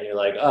 right? And you're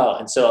like, oh,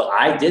 and so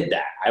I did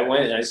that. I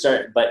went and I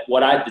started, but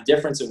the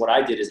difference in what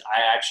I did is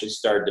I actually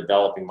started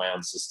developing my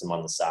own system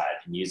on the side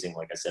and using,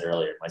 like I said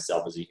earlier,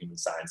 myself as a human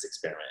science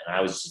experiment. And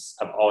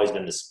I've always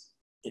been this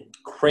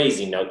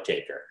crazy note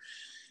taker.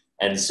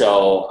 And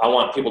so I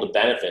want people to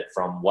benefit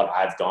from what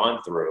I've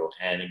gone through.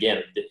 And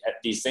again,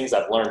 these things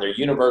I've learned, they're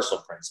universal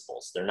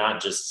principles. They're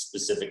not just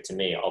specific to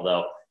me,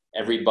 although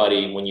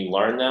everybody, when you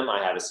learn them,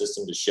 I have a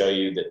system to show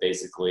you that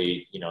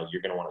basically,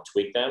 you're going to want to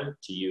tweak them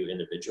to you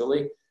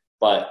individually.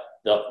 But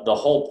the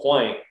whole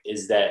point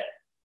is that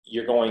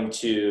you're going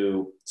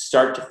to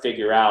start to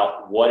figure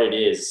out what it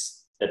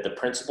is that the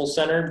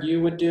principle-centered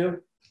you would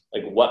do,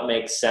 like what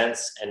makes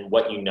sense and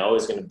what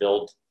is going to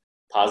build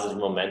positive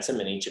momentum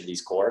in each of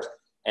these cores.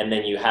 And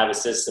then you have a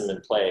system in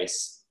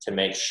place to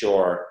make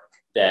sure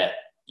that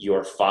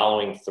you're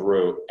following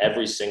through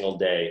every single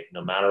day,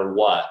 no matter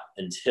what,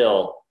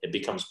 until it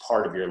becomes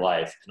part of your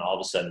life. And all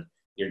of a sudden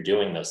you're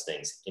doing those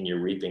things and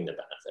you're reaping the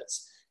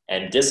benefits.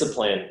 And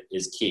discipline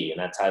is key. And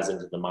that ties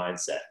into the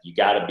mindset. You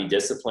got to be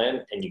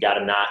disciplined, and you got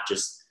to not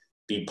just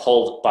be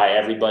pulled by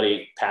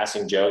everybody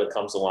passing Joe that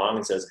comes along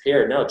and says,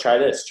 here, no, try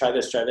this, try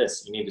this, try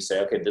this. You need to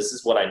say, okay, this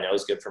is what I know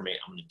is good for me.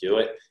 I'm going to do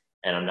it.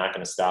 And I'm not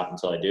going to stop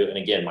until I do. And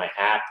again, my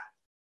app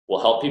will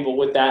help people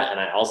with that. And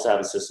I also have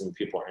a system if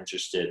people are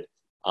interested.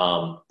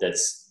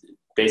 That's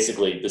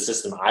basically the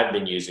system I've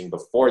been using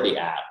before the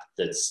app,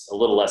 that's a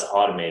little less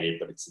automated,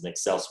 but it's an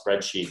Excel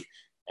spreadsheet,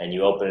 and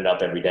you open it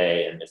up every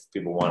day. And if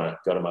people want to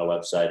go to my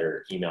website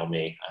or email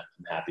me,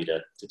 I'm happy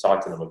to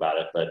talk to them about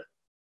it. But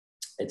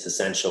it's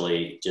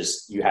essentially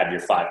just, you have your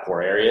 5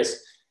 core areas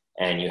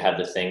and you have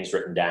the things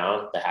written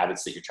down, the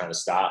habits that you're trying to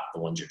stop,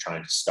 the ones you're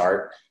trying to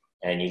start,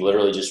 and you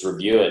literally just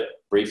review it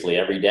briefly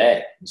every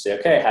day. You say,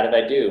 okay, how did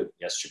I do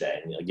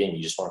yesterday? And again,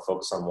 you just want to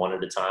focus on one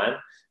at a time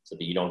so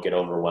that you don't get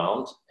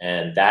overwhelmed,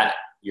 and that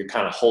you're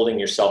kind of holding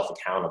yourself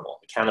accountable.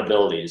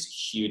 Accountability is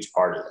a huge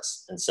part of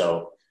this. And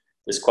so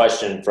this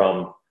question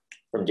from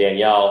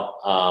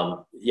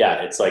Danielle,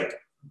 it's like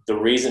the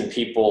reason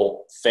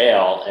people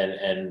fail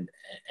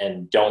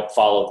and don't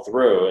follow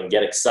through and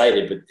get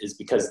excited is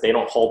because they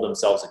don't hold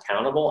themselves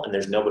accountable, and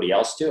there's nobody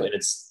else to. And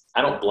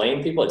I don't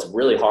blame people. It's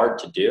really hard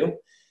to do.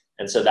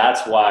 And so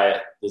that's why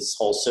this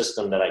whole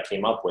system that I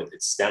came up with,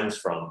 it stems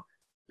from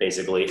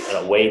basically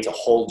a way to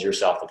hold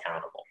yourself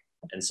accountable.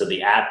 And so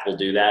the app will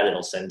do that.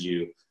 It'll send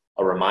you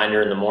a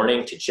reminder in the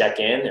morning to check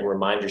in and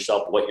remind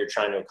yourself what you're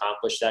trying to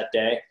accomplish that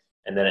day.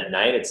 And then at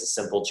night, it's a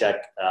simple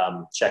check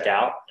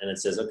out, and it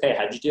says, okay,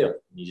 how'd you do? And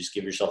you just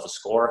give yourself a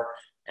score.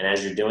 And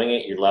as you're doing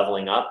it, you're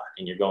leveling up,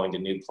 and you're going to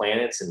new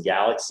planets and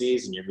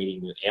galaxies, and you're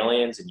meeting new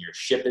aliens, and your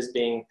ship is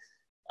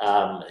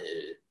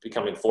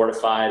becoming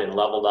fortified and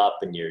leveled up,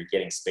 and you're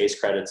getting space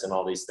credits and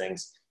all these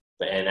things.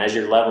 And as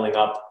you're leveling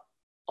up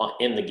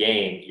in the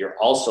game, you're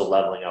also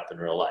leveling up in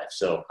real life.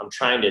 So I'm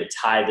trying to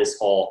tie this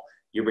whole,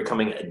 you're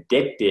becoming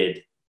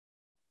addicted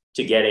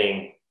to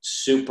getting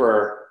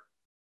super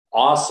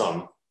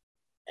awesome.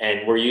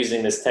 And we're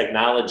using this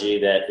technology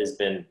that has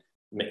been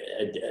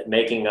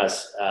making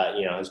us,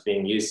 is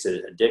being used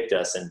to addict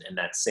us. And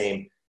that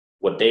same,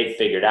 what they've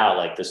figured out,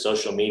 like the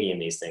social media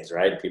and these things,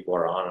 right? People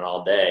are on it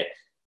all day,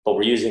 but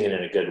we're using it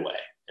in a good way.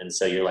 And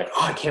so you're like,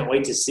 oh, I can't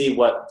wait to see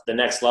what the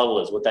next level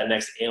is, what that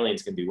next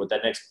alien's going to be, what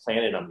that next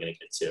planet I'm going to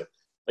get to.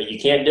 But you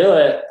can't do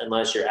it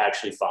unless you're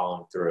actually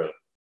following through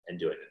and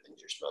doing the things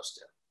you're supposed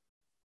to.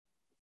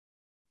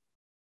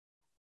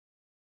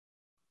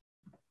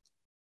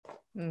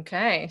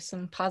 Okay,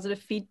 some positive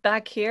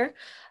feedback here.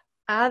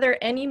 Are there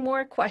any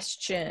more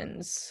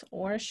questions,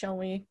 or shall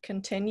we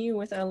continue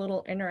with our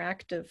little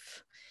interactive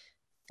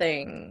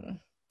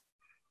thing?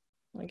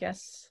 I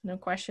guess no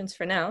questions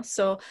for now.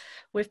 So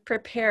we've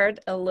prepared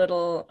a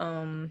little,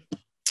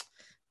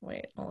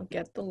 wait, I'll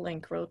get the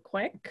link real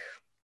quick.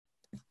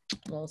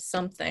 A little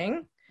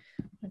something,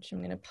 which I'm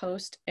going to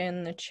post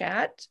in the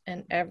chat,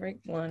 and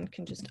everyone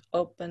can just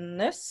open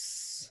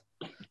this.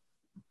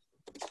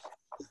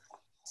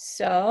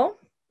 So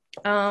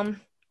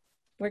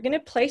we're going to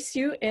place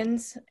you in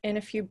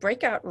a few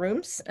breakout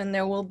rooms, and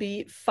there will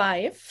be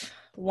 5,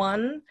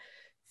 1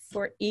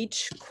 for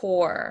each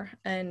core.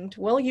 And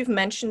Will, you've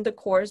mentioned the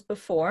cores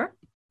before.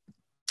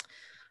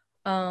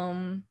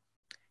 Do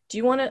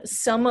you want to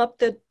sum up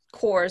the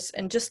cores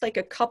and just like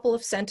a couple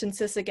of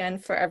sentences again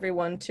for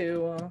everyone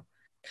to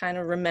kind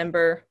of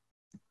remember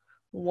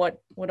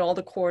what all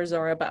the cores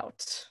are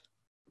about?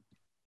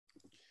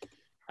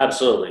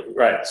 Absolutely.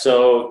 Right.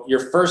 So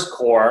your first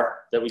core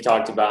that we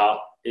talked about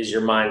is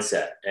your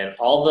mindset, and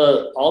all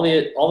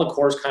the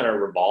cores kind of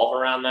revolve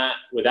around that.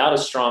 Without a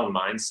strong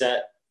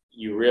mindset,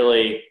 you're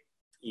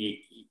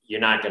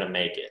not going to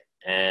make it.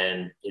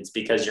 And it's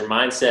because your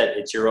mindset,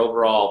 it's your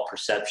overall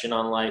perception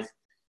on life.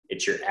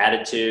 It's your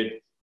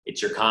attitude.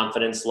 It's your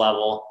confidence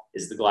level.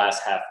 Is the glass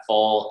half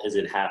full? Is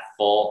it half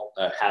full,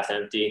 half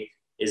empty?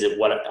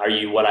 Are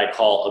you what I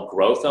call a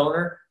growth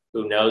owner,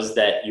 who knows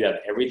that you have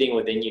everything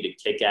within you to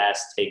kick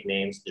ass, take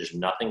names? There's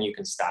nothing you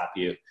can stop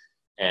you,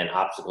 and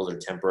obstacles are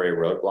temporary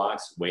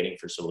roadblocks waiting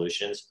for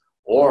solutions?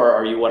 Or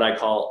are you what I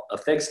call a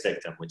fixed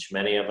victim, which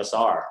many of us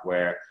are,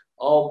 where,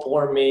 oh,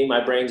 poor me,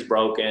 my brain's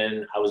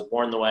broken, I was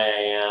born the way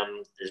I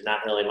am, there's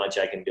not really much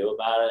I can do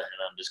about it,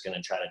 and I'm just going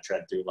to try to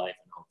tread through life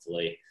and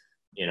hopefully,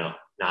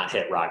 not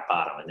hit rock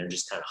bottom. And they're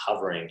just kind of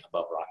hovering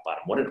above rock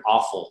bottom. What an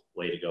awful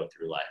way to go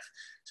through life.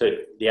 So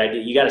the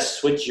idea, you got to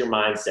switch your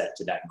mindset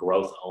to that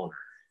growth owner,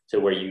 to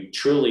where you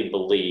truly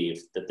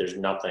believe that there's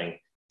nothing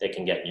that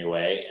can get in your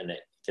way and that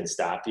can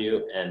stop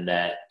you. And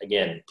that,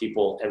 again,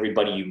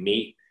 everybody you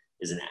meet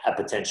is a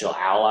potential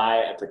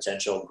ally, a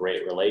potential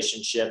great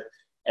relationship.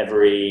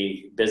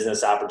 Every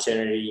business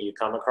opportunity you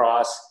come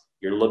across,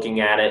 you're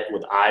looking at it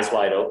with eyes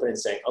wide open and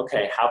saying,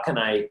 okay, how can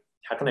I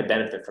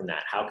benefit from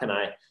that? How can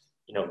I,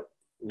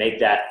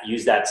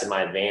 use that to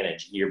my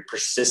advantage? You're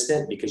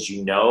persistent because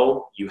you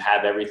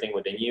have everything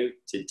within you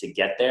to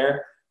get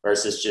there,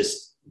 versus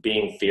just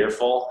being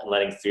fearful and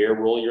letting fear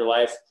rule your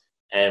life.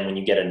 And when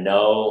you get a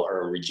no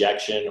or a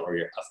rejection or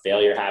a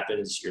failure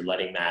happens, you're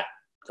letting that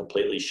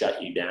completely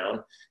shut you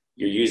down.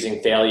 You're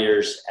using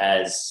failures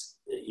as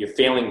you're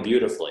failing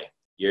beautifully.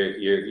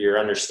 You're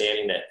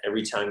understanding that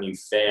every time you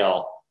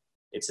fail,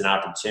 it's an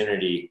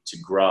opportunity to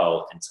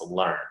grow and to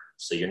learn.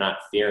 So you're not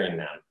fearing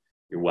them,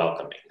 you're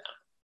welcoming them.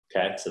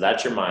 Okay, so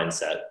that's your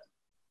mindset.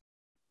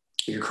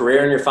 Your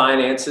career and your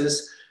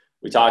finances,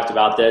 we talked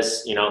about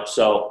this,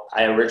 so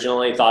I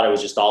originally thought it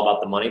was just all about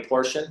the money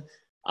portion.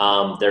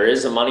 There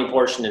is a money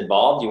portion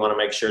involved. You want to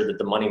make sure that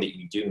the money that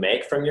you do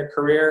make from your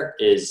career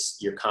is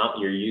you're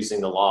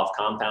using the law of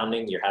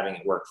compounding. You're having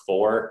it work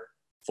for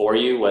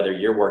you, whether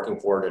you're working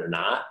for it or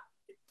not,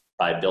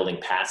 by building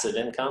passive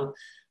income.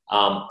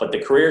 But the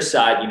career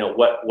side,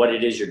 what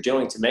it is you're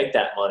doing to make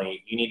that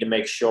money, you need to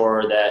make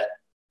sure that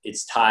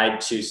it's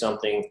tied to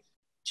something,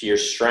 to your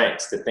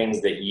strengths, the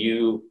things that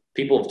you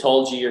people have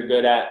told you you're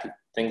good at,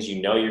 things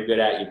you know you're good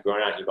at, you've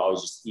grown out, you've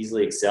always just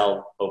easily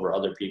excelled over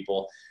other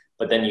people.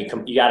 But then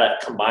you got to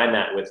combine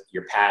that with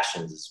your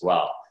passions as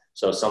well.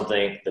 So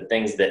the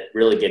things that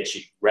really get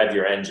you, rev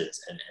your engines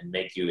and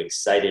make you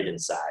excited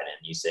inside.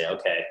 And you say,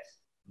 okay,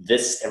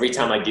 every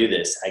time I do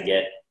this, I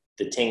get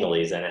the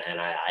tinglies and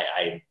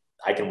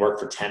I can work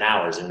for 10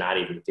 hours and not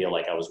even feel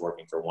like I was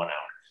working for 1 hour.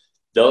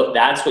 Though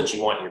that's what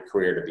you want your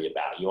career to be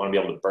about. You want to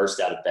be able to burst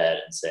out of bed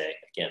and say,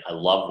 again, I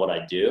love what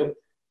I do.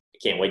 I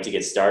can't wait to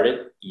get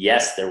started.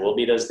 Yes, there will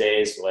be those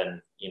days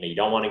when, you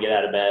don't want to get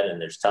out of bed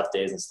and there's tough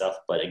days and stuff.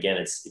 But again,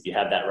 if you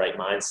have that right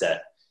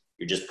mindset,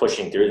 you're just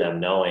pushing through them,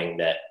 knowing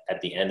that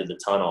at the end of the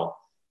tunnel,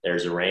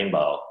 there's a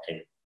rainbow.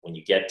 And when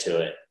you get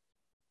to it,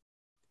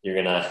 you're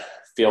going to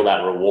feel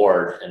that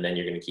reward. And then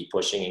you're going to keep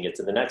pushing and get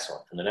to the next one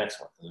and the next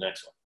one and the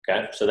next one.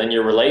 Okay. So then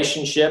your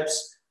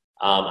relationships,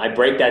 I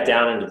break that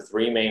down into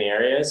 3 main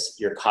areas: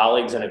 your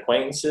colleagues and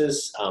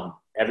acquaintances.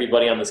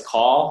 Everybody on this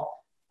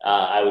call,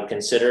 I would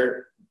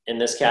consider in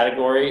this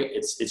category.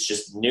 It's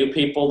just new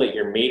people that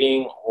you're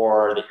meeting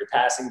or that you're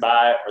passing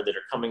by or that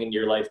are coming into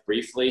your life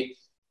briefly.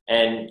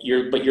 And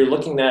you're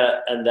looking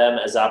at them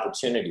as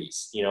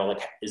opportunities.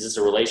 Like, is this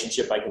a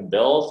relationship I can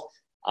build?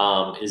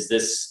 Is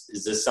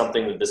this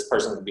something that this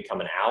person could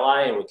become an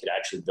ally and we could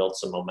actually build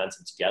some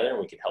momentum together and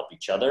we could help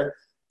each other,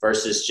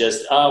 versus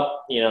just,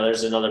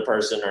 there's another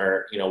person,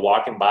 or,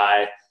 walking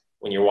by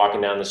when you're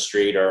walking down the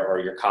street, or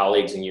your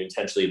colleagues, and you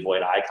intentionally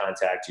avoid eye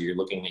contact, or you're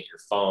looking at your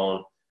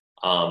phone.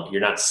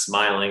 You're not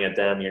smiling at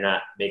them. You're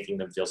not making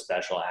them feel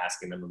special,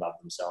 asking them about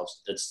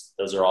themselves.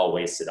 Those are all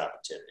wasted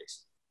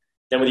opportunities.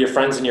 Then with your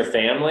friends and your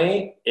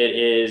family, it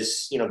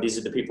is, these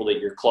are the people that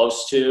you're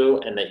close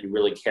to and that you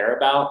really care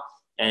about.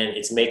 And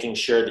it's making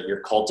sure that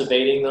you're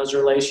cultivating those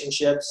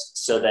relationships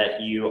so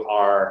that you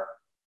are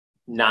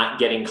not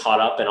getting caught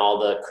up in all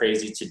the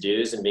crazy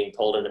to-dos and being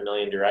pulled in a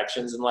million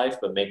directions in life,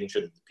 but making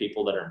sure that the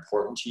people that are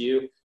important to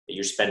you, that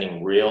you're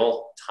spending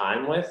real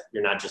time with,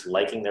 you're not just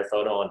liking their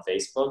photo on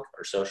Facebook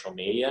or social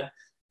media.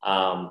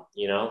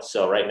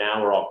 So right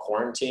now we're all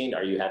quarantined.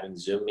 Are you having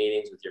Zoom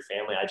meetings with your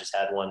family? I just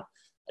had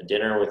a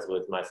dinner with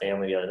my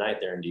family the other night.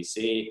 They're in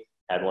DC.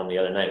 Had one the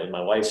other night with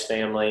my wife's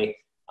family.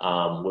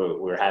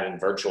 We're having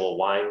virtual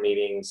wine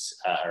meetings,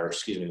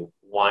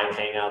 wine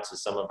hangouts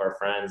with some of our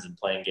friends and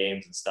playing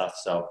games and stuff.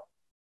 So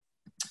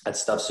that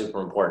stuff's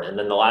super important. And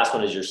then the last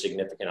one is your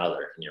significant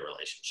other in your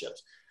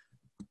relationships.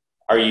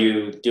 Are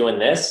you doing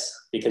this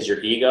because your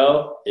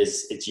ego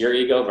it's your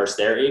ego versus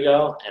their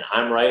ego, and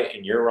I'm right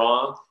and you're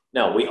wrong?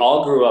 No, we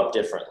all grew up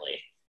differently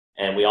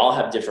and we all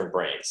have different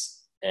brains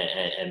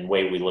and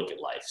way we look at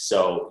life.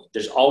 So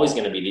there's always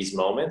going to be these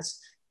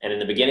moments. And in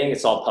the beginning,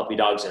 it's all puppy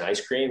dogs and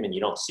ice cream, and you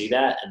don't see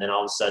that. And then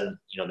all of a sudden,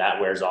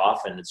 that wears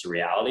off and it's a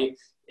reality.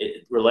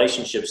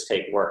 Relationships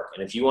take work.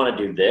 And if you want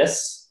to do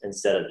this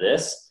instead of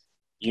this,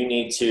 you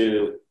need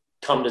to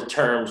come to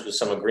terms with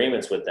some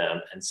agreements with them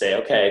and say,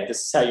 okay,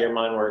 this is how your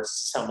mind works.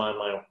 This is how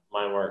my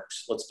mind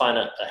works. Let's find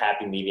a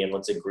happy medium.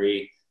 Let's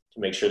agree to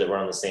make sure that we're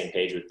on the same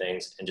page with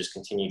things and just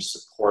continue to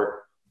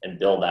support and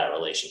build that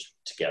relationship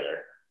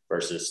together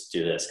versus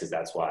do this, because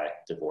that's why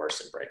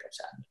divorce and breakups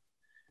happen.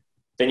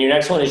 Then your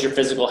next one is your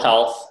physical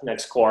health,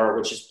 next core,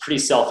 which is pretty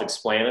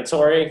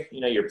self-explanatory.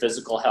 Your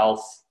physical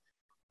health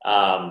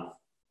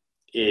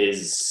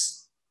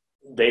is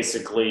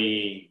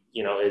basically,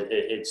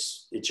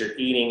 it's your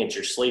eating, it's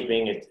your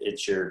sleeping,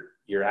 it's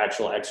your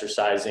actual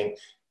exercising.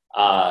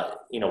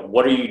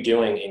 What are you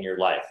doing in your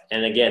life?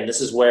 And again,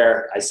 this is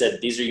where I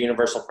said these are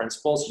universal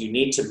principles. You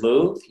need to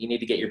move. You need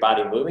to get your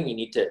body moving. You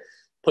need to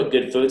put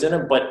good foods in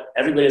them, but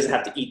everybody doesn't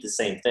have to eat the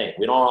same thing.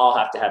 We don't all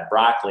have to have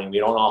broccoli. We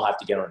don't all have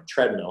to get on a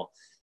treadmill.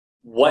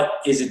 What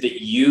is it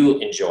that you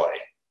enjoy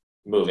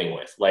moving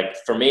with? Like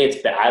for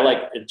me, I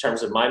like, in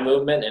terms of my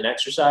movement and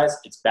exercise,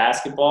 it's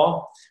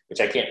basketball,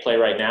 which I can't play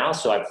right now.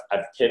 So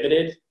I've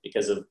pivoted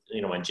because of,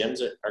 my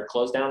gyms are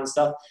closed down and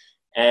stuff.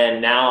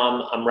 And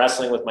now I'm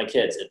wrestling with my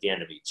kids at the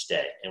end of each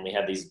day. And we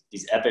have these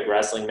epic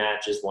wrestling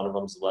matches. One of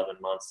them's 11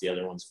 months. The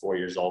other one's 4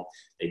 years old.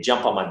 They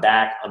jump on my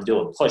back. I'm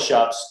doing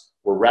push-ups.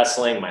 We're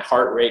wrestling. My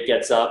heart rate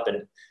gets up.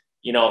 And,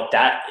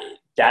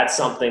 that's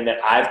something that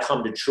I've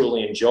come to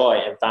truly enjoy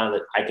and found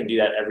that I can do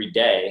that every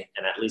day.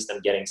 And at least I'm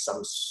getting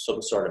some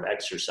sort of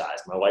exercise.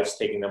 My wife's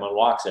taking them on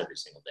walks every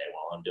single day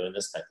while I'm doing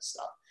this type of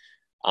stuff.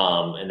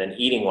 And then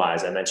eating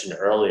wise, I mentioned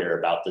earlier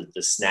about the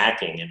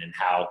snacking and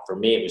how for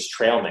me it was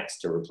trail mix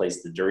to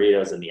replace the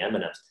Doritos and the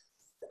M&Ms.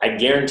 I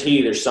guarantee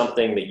you there's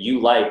something that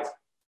you like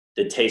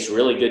that tastes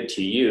really good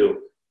to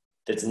you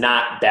that's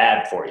not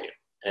bad for you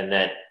and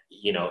that,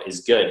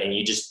 is good. And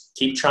you just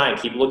keep trying,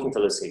 keep looking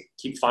for those,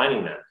 keep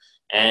finding them.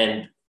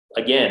 And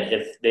again,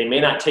 if they may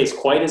not taste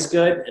quite as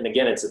good, and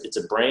again, it's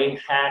a brain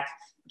hack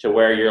to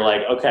where you're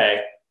like,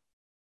 okay,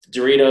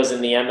 Doritos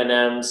and the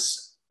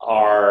M&Ms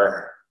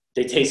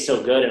they taste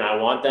so good and I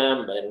want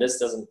them, and this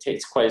doesn't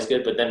taste quite as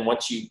good. But then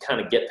once you kind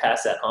of get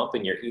past that hump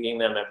and you're eating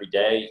them every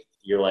day,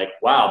 you're like,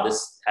 wow,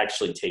 this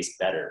actually tastes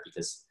better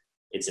because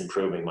it's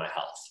improving my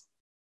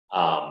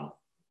health.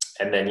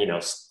 And then,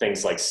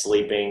 things like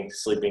sleeping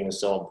is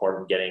so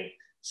important, getting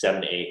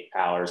 7 to 8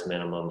 hours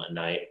minimum a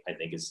night, I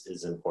think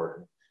is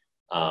important.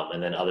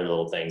 And then other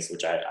little things,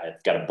 which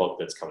I've got a book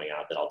that's coming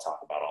out that I'll talk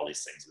about all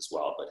these things as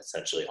well, but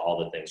essentially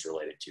all the things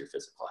related to your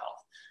physical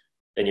health.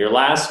 Then your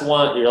last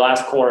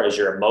core is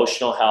your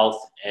emotional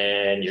health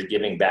and your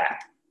giving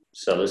back.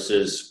 So this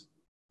is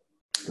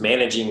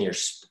managing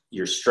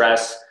your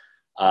stress,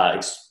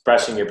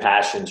 expressing your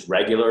passions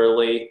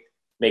regularly,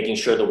 making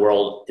sure the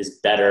world is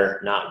better,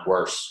 not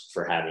worse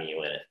for having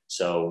you in it.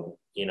 So,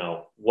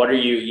 what are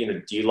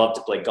you, do you love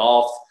to play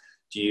golf?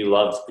 Do you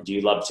love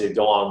to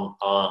go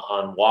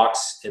on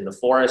walks in the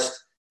forest?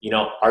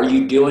 Are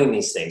you doing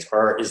these things,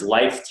 or is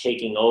life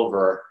taking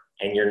over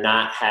and you're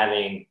not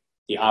having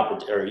the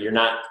opportunity, or you're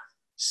not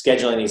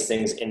scheduling these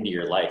things into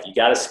your life? You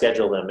got to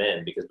schedule them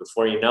in, because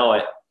before you know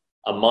it,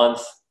 a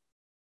month,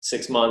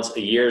 6 months,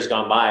 a year has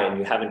gone by and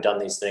you haven't done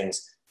these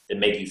things that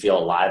make you feel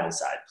alive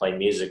inside, play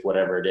music,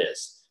 whatever it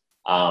is.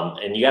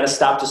 And you got to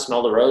stop to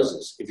smell the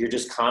roses. If you're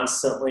just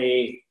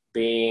constantly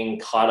being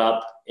caught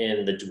up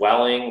in the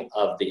dwelling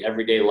of the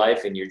everyday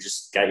life and you're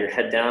just got your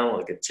head down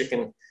like a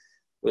chicken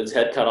with his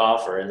head cut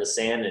off or in the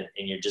sand,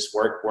 and you're just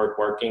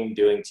working,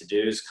 doing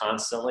to-dos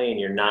constantly, and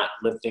you're not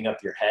lifting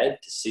up your head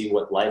to see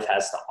what life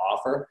has to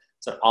offer,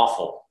 it's an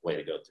awful way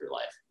to go through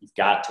life. You've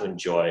got to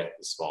enjoy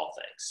the small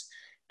things.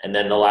 And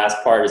then the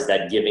last part is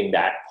that giving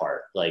back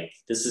part. Like,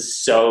 this is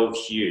so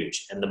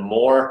huge. And the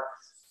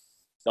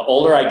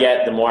older I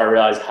get, the more I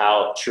realize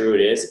how true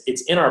it is.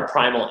 It's in our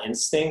primal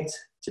instinct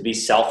to be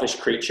selfish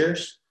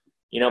creatures.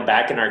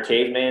 Back in our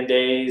caveman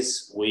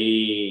days,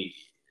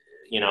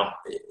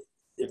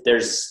 if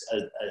there's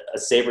a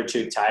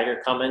saber-toothed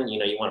tiger coming,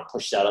 you want to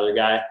push that other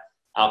guy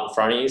out in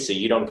front of you so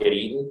you don't get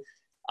eaten.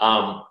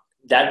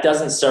 That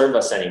doesn't serve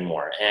us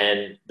anymore.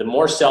 And the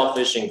more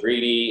selfish and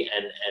greedy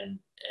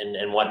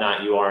and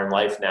whatnot you are in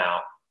life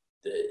now,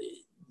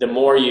 the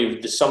more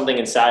there's something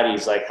inside you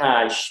is like,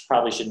 I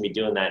probably shouldn't be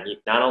doing that. And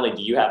not only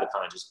do you have a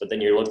conscience, but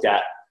then you're looked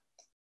at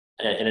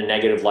in a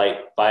negative light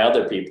by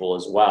other people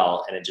as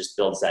well. And it just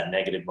builds that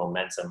negative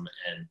momentum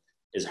and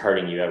is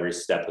hurting you every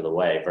step of the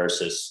way,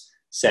 versus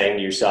saying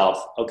to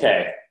yourself,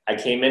 okay, I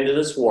came into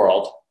this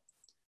world.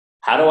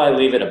 How do I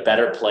leave it a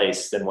better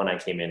place than when I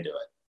came into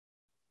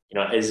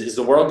it? Is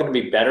the world going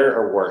to be better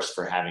or worse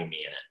for having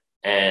me in it?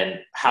 And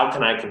how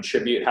can I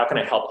contribute? How can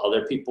I help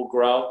other people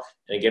grow?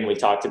 And again, we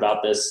talked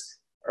about this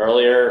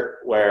earlier,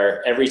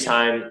 where every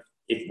time,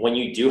 when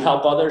you do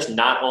help others,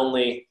 not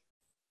only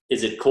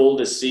is it cool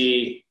to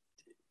see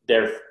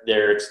their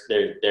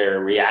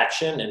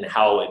reaction and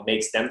how it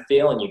makes them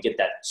feel, and you get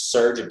that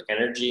surge of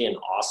energy and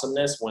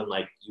awesomeness when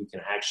you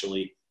can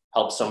actually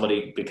help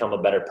somebody become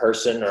a better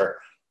person,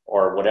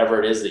 or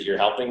whatever it is that you're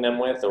helping them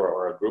with,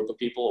 or a group of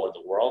people or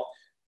the world.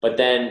 But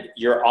then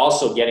you're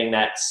also getting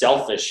that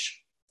selfish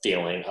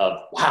feeling of,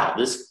 wow,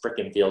 this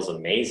freaking feels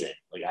amazing.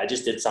 Like, I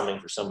just did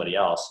something for somebody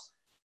else,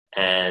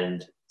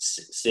 and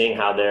seeing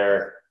how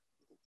they're,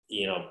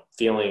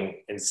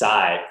 feeling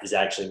inside is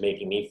actually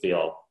making me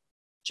feel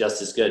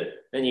just as good.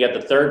 Then you got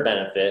the third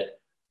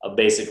benefit of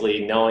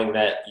basically knowing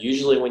that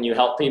usually when you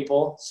help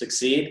people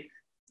succeed,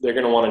 they're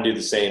going to want to do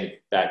the same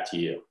back to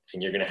you,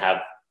 and you're going to have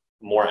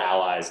more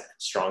allies,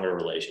 stronger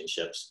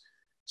relationships,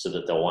 so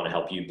that they'll want to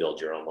help you build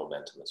your own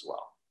momentum as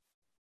well.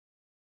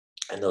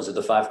 And those are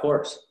the 5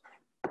 cores.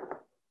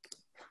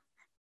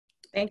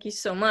 Thank you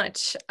so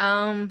much.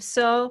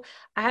 So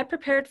I had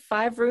prepared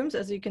 5 rooms,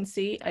 as you can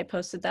see, I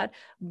posted that,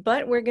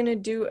 but we're going to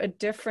do a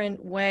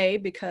different way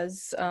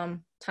because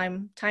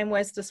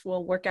time-wise, this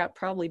will work out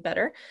probably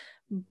better.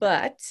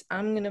 But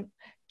I'm going to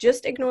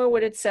just ignore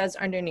what it says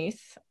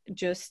underneath,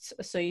 just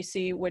so you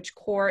see which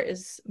core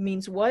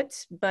means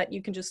what, but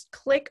you can just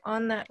click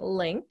on that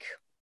link,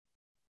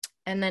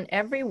 and then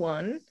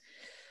everyone,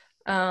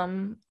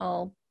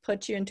 I'll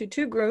put you into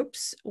 2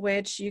 groups,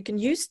 which you can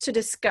use to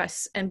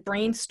discuss and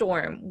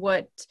brainstorm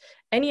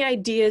any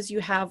ideas you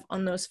have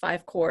on those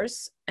 5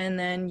 cores, and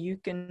then you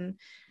can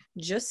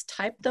just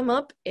type them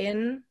up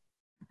in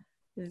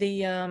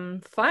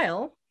the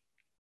file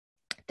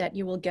that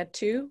you will get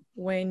to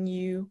when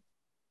you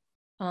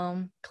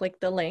click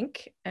the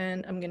link.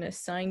 And I'm going to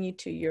assign you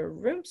to your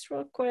rooms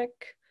real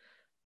quick.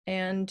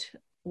 And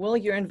Will,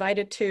 you're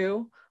invited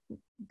too,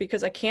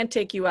 because I can't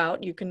take you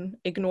out. You can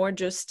ignore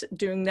just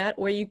doing that,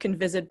 or you can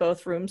visit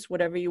both rooms,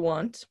 whatever you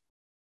want.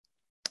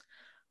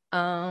 But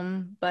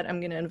I'm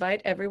going to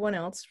invite everyone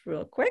else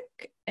real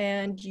quick.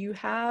 And you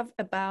have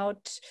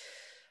about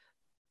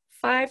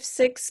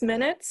 5-6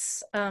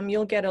 minutes.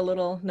 You'll get a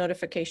little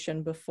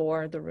notification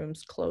before the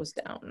rooms close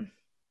down.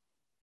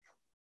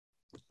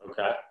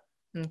 Okay.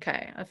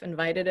 Okay, I've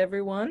invited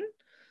everyone.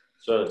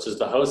 So it says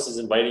the host is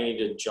inviting you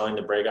to join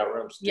the breakout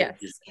rooms. Yes.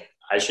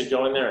 I should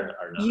go in there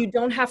or not? You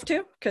don't have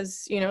to,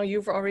 because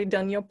you've already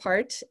done your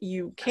part.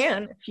 You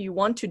can, if you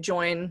want to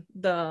join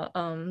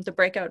the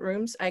breakout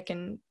rooms, I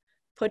can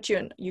put you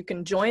in. You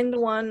can join the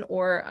one,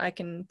 or I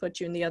can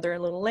put you in the other a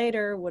little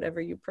later, whatever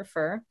you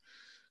prefer.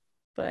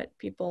 But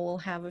people will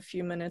have a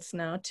few minutes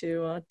now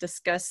to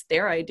discuss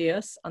their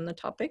ideas on the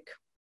topic.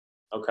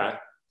 Okay.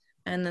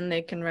 And then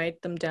they can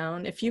write them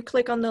down. If you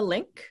click on the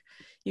link,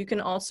 you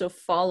can also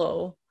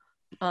follow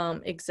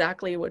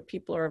exactly what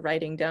people are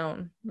writing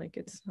down. Like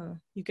it's,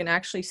 you can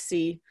actually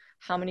see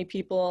how many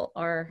people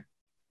are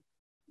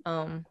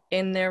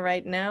in there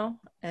right now,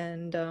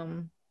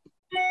 and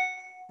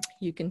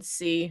you can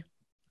see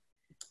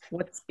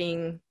what's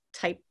being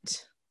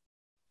typed.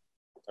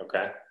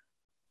 Okay.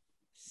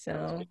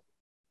 So.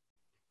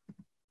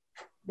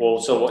 Well,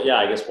 so yeah,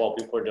 I guess while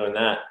people are doing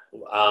that,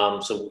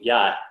 so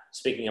yeah,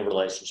 speaking of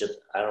relationships,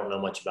 I don't know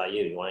much about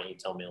you. Why don't you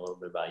tell me a little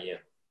bit about you?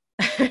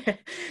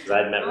 Because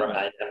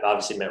I've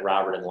obviously met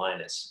Robert and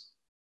Linus.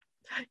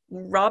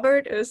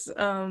 Robert is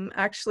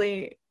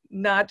actually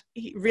not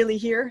really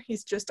here.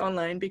 He's just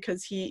online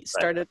because he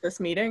started this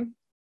meeting.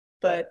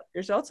 But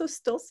there's also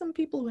still some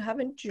people who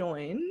haven't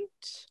joined.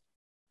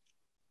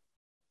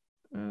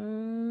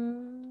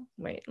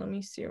 Wait, let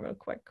me see real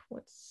quick.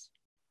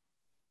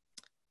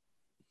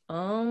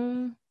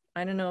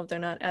 I don't know if they're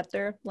not at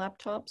their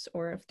laptops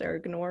or if they're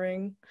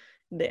ignoring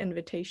the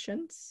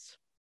invitations.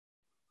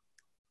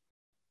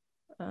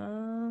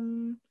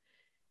 Okay,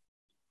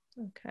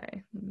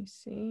 let me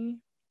see.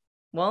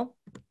 Well,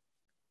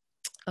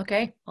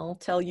 okay, I'll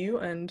tell you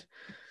and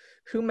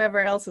whomever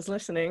else is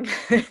listening.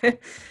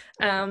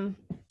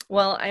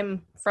 Well,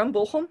 I'm from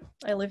Bochum.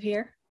 I live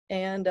here,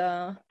 and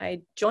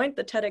I joined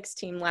the TedX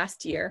team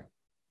last year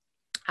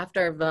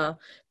after I've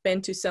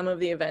been to some of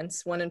the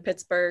events, one in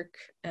Pittsburgh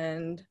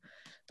and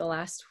the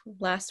last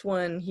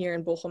one here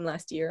in Bochum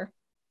last year.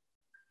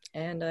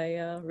 And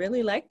I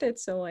really liked it,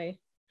 so I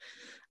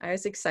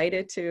was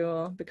excited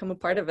to become a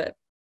part of it.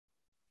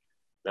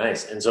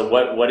 Nice. And so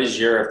what is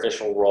your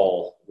official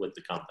role with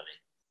the company?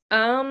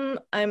 I'm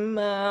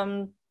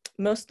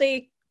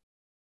mostly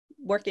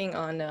working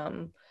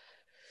on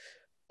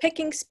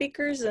picking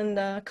speakers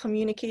and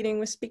communicating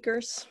with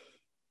speakers.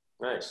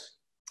 Nice.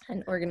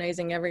 And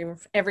organizing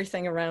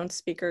everything around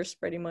speakers,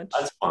 pretty much.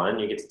 That's fun.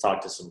 You get to talk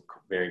to some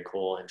very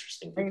cool,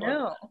 interesting people. I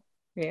know.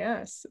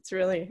 Yes, it's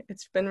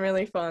been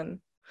really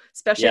fun.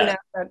 Especially now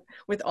that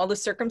with all the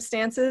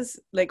circumstances,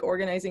 like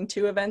organizing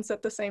 2 events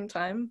at the same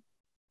time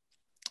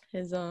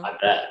is I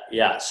bet.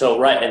 Yeah. So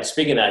right. And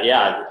speaking of that,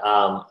 yeah,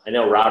 I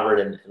know Robert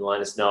and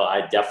Linus know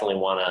I definitely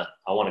want to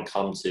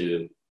come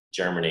to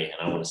Germany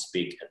and I want to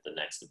speak at the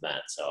next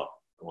event. So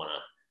I want to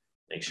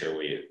make sure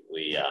we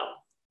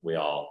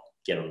all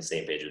get on the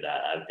same page with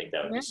that. I think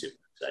that would be super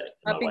exciting.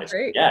 That'd be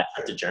great. Yeah,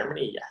 trip to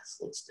Germany. Yes,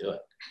 let's do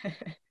it.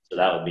 So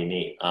that would be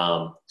neat.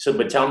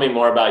 But tell me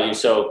more about you.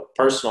 So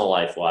personal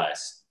life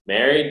wise,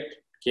 married,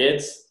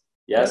 kids?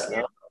 Yes,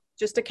 no?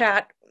 Just a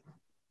cat.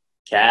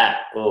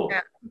 Cat. Oh,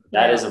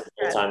 that is a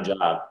full-time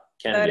job.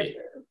 Can be.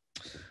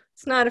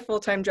 It's not a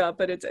full-time job,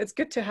 but it's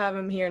good to have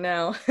him here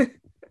now.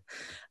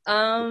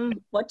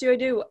 What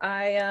do?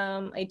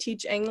 I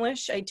teach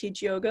English. I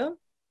teach yoga.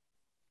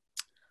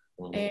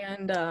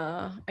 And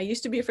I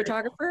used to be a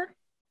photographer.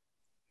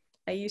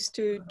 I used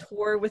to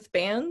tour with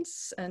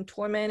bands and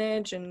tour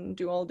manage and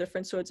do all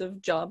different sorts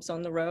of jobs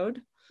on the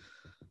road.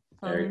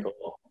 Very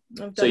cool.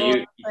 I've done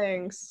all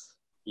things.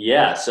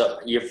 Yeah,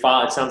 so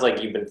it sounds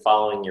like you've been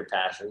following your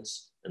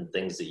passions and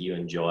things that you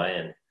enjoy,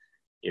 and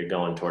you're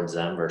going towards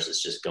them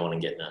versus just going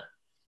and getting a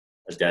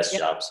desk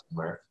job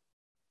somewhere.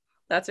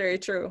 That's very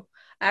true.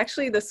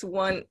 Actually, this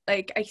one,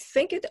 like, I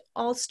think it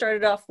all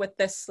started off with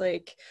this,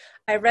 like,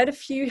 I read a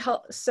few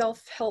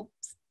self-help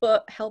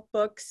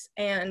books,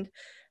 and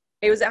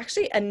it was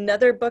actually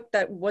another book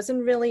that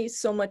wasn't really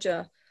so much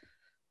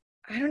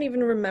I don't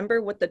even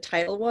remember what the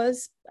title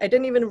was. I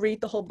didn't even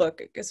read the whole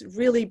book. It was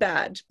really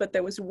bad, but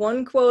there was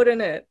one quote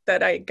in it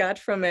that I got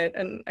from it,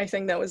 and I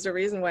think that was the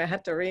reason why I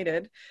had to read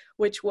it,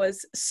 which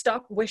was,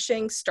 "Stop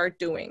wishing, start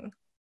doing."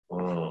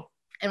 And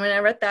when I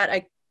read that,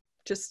 I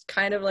just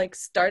kind of I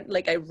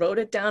wrote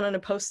it down on a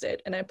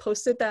Post-it, and I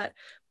posted that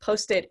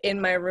Post-it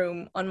in my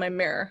room on my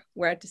mirror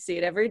where I had to see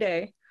it every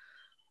day.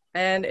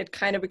 And it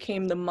kind of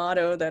became the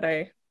motto that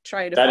I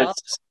try to follow.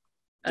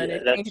 And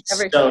it changed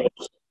everything.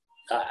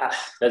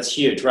 That's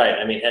huge, right?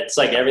 I mean, it's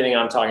like everything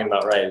I'm talking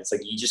about, right? It's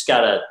like you just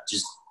gotta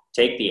just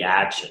take the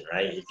action,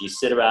 right? If you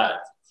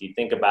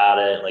think about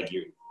it, like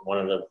one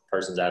of the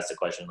persons asked the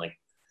question, like,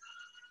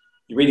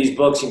 you read these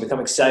books, you become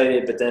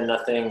excited, but then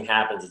nothing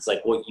happens. It's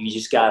like, well, you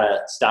just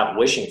gotta stop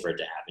wishing for it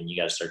to happen. You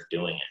gotta start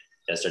doing it.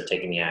 You gotta start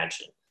taking the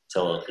action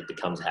until it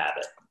becomes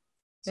habit.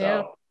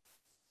 So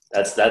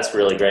that's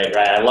really great,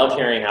 right? I love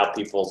hearing how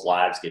people's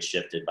lives get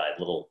shifted by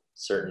little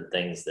certain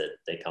things that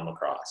they come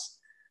across.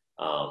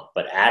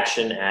 But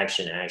action.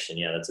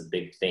 Yeah, that's a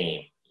big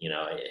theme. You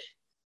know,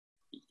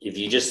 if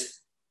you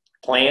just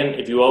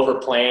if you over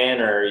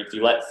plan, or if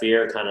you let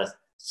fear kind of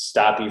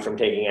stop you from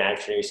taking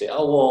action, or you say,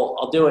 oh, well,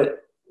 I'll do it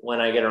when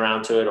I get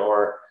around to it,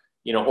 or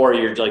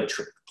you're like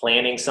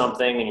planning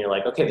something and you're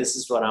like, okay, this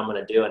is what I'm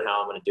going to do and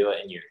how I'm going to do it.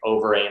 And you're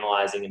over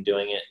analyzing and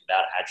doing it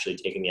without actually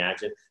taking the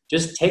action.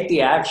 Just take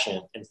the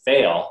action and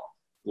fail,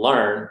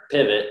 learn,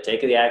 pivot,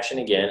 take the action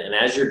again. And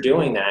as you're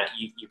doing that,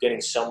 you're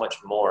getting so much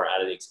more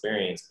out of the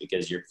experience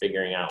because you're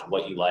figuring out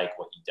what you like,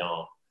 what you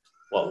don't,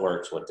 what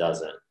works, what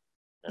doesn't.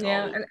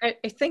 And I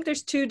think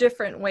there's 2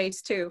 different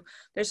ways too.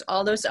 There's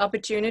all those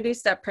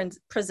opportunities that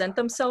present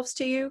themselves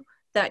to you,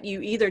 that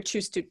you either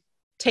choose to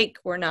take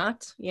or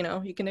not. You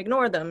know, you can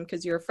ignore them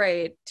because you're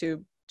afraid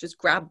to just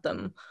grab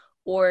them,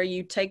 or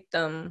you take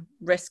them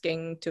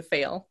risking to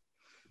fail.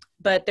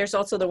 But there's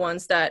also the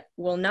ones that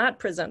will not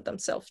present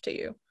themselves to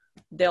you.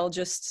 They'll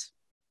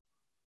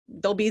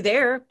be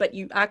there, but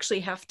you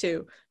actually have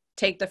to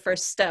take the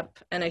first step.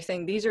 And I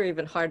think these are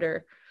even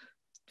harder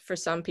for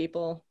some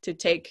people to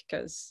take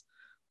because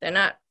they're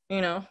not,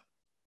 you know,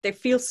 they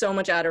feel so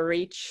much out of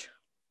reach.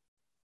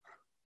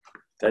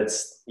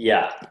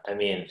 Yeah. I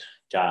mean,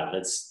 God,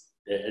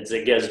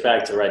 it goes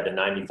back to, right, the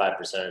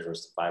 95%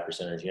 versus the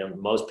 5%. You know,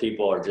 most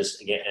people are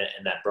just, again,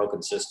 in that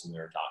broken system we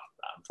were talking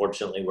about.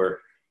 Unfortunately,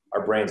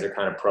 our brains are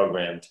kind of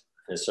programmed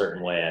in a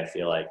certain way, I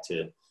feel like,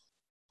 to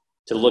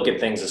look at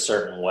things a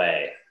certain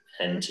way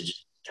and to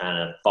just kind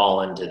of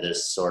fall into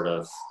this sort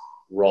of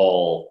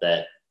role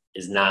that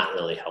is not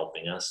really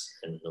helping us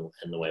in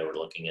the way we're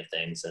looking at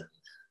things and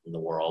in the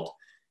world.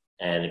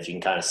 And if you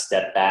can kind of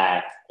step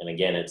back, and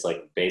again, it's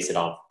like base it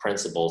on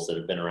principles that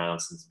have been around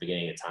since the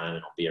beginning of time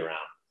and will be around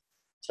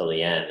till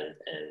the end,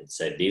 and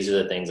say, these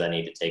are the things I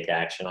need to take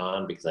action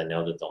on because I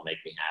know that they'll make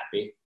me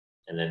happy.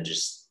 And then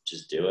just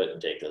do it and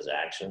take those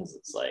actions.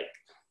 It's like,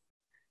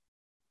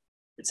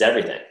 it's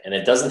everything. And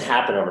it doesn't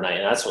happen overnight.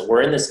 And that's what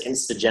we're in, this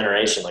instant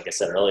generation, like I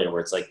said earlier, where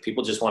it's like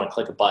people just want to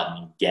click a button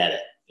and get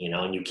it, you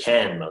know, and you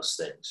can most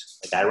things.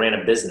 Like I ran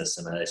a business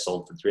and I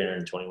sold for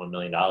 $321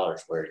 million,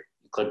 where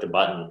you clicked a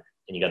button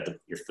and you got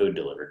your food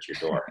delivered to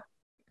your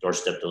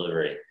doorstep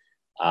delivery.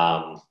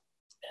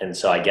 And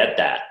so I get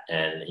that.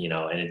 And, you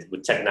know, and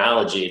with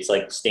technology, it's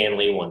like Stan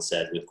Lee once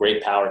said, with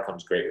great power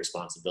comes great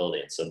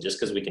responsibility. And so just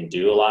because we can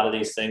do a lot of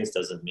these things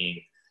doesn't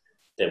mean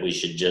that we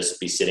should just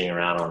be sitting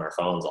around on our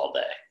phones all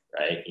day,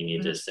 right? You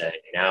need to say,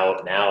 now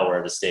we're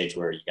at a stage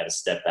where you got to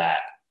step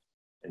back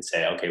and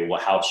say, okay, well,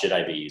 how should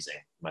I be using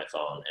my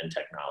phone and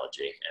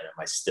technology? And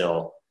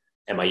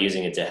am I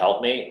using it to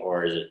help me,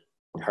 or is it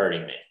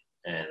hurting me?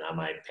 And am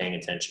I paying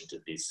attention to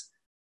these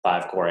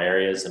 5 core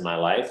areas in my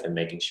life and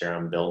making sure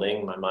I'm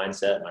building my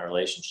mindset, my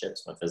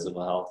relationships, my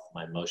physical health,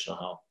 my emotional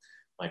health,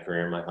 my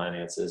career, my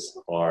finances?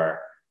 Or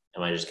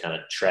am I just kind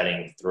of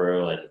treading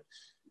through and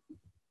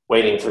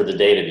waiting for the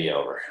day to be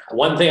over?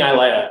 One thing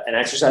an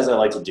exercise I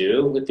like to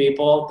do with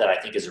people that I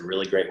think is a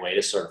really great way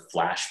to sort of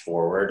flash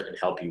forward and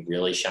help you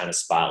really shine a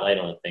spotlight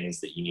on the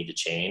things that you need to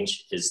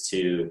change is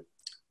to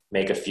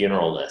make a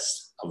funeral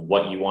list of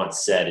what you want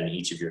said in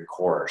each of your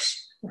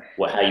cores.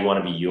 How you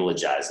want to be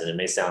eulogized. And it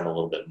may sound a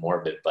little bit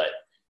morbid, but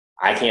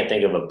I can't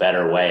think of a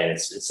better way. And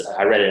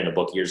I read it in a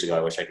book years ago.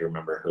 I wish I could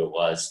remember who it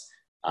was.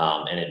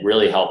 And it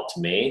really helped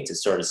me to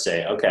sort of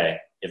say, okay,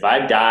 if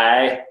I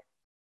die,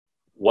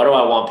 what do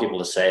I want people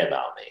to say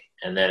about me?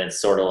 And then it's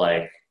sort of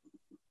like,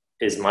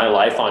 is my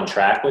life on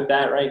track with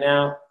that right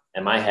now?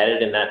 Am I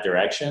headed in that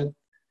direction?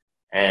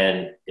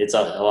 And it's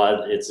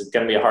it's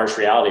going to be a harsh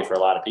reality for a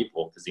lot of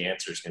people, because the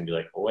answer is going to be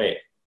like, oh, wait,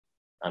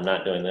 I'm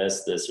not doing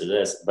this, or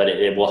this, but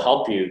it will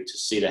help you to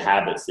see the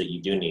habits that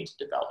you do need to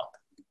develop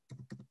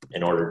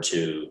in order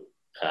to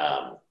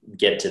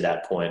get to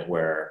that point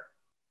where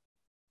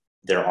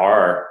there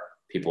are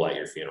people at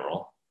your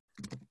funeral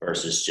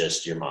versus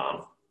just your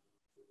mom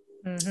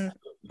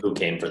who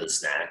came for the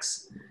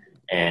snacks.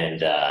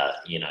 And,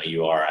 you know,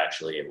 you are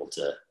actually able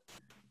to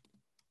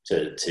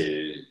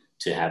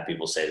have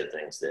people say the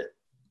things that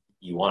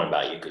you want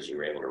about you because you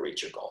were able to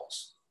reach your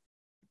goals.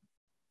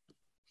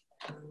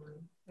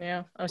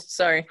 Yeah, I'm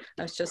sorry.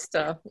 I was just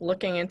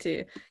looking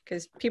into,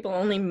 because people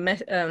only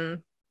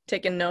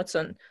taking notes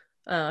on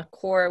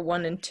core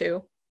 1 and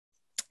 2.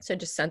 So I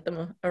just sent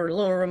them a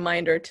little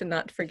reminder to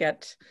not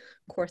forget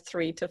core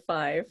 3 to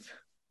 5.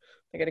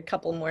 I got a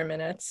couple more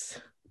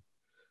minutes.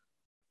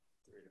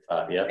 3 to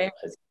 5, yeah. Okay.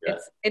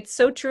 It's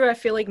so true. I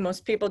feel like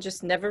most people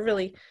just never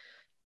really,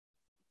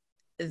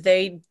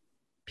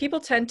 people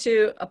tend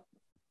to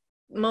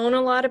moan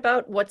a lot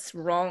about what's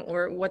wrong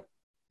or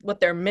what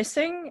they're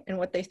missing and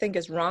what they think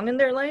is wrong in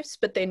their lives,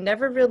 but they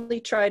never really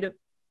try to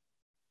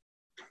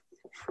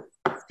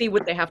see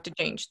what they have to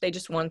change. They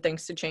just want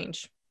things to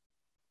change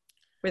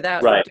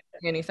without doing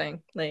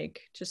anything,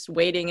 like just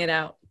waiting it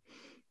out.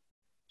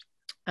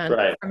 And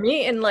for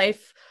me in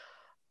life,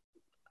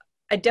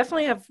 I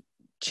definitely have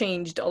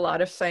changed a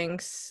lot of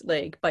things,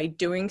 like by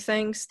doing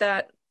things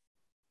that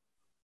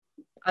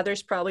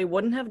others probably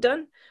wouldn't have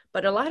done.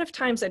 But a lot of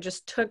times I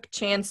just took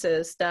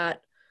chances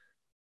that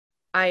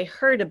I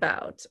heard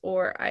about,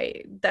 or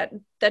that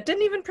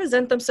didn't even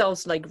present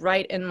themselves like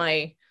right in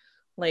my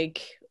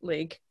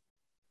like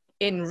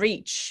in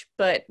reach,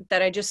 but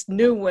that I just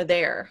knew were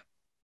there.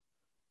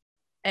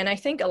 And I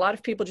think a lot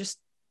of people just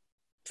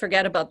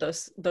forget about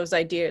those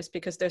ideas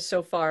because they're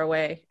so far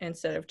away,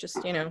 instead of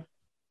just, you know,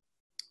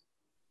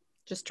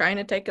 just trying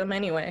to take them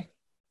anyway.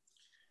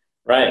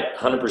 Right,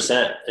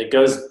 100%. It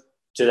goes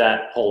to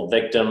that whole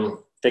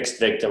fixed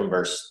victim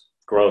versus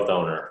growth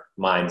owner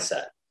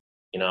mindset.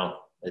 You know,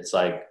 it's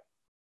like,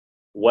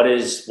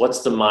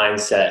 what's the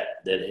mindset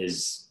that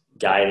is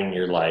guiding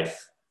your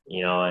life?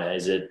 You know,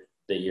 is it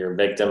that you're a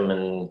victim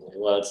and,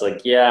 well, it's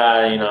like,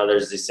 yeah, you know,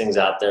 there's these things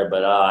out there,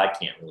 but I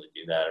can't really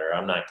do that, or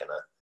I'm not gonna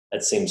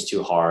that seems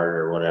too hard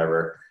or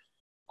whatever.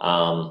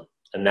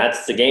 And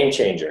that's the game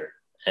changer.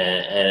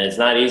 And it's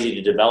not easy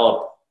to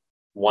develop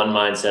one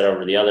mindset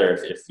over the other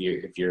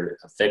if you're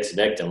a fixed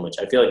victim, which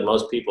I feel like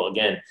most people,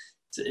 again,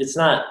 it's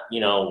not,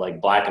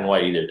 like black and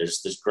white either.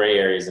 There's gray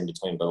areas in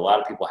between, but a lot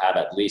of people have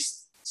at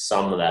least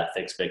some of that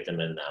fixed victim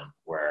in them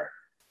where,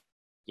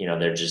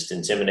 they're just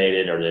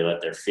intimidated, or they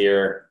let they're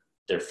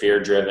fear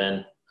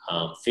driven.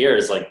 Fear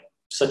is like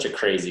such a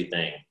crazy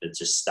thing that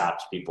just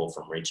stops people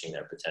from reaching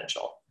their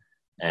potential.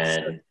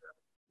 And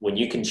when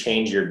you can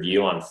change your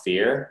view on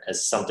fear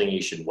as something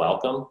you should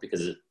welcome,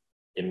 because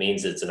it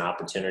means it's an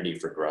opportunity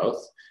for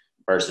growth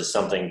versus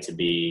something to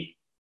be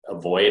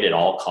avoided at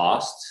all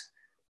costs,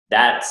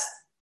 that's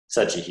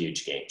such a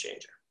huge game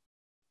changer.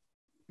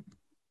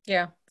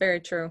 Yeah, very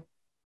true.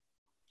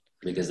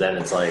 Because then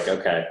it's like,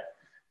 okay,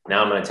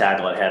 now I'm going to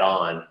tackle it head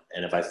on.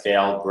 And if I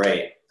fail,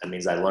 great. That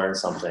means I learned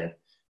something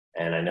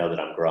and I know that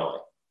I'm growing.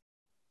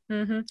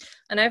 Mm-hmm.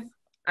 And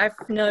I've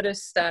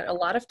noticed that a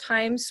lot of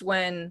times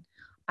when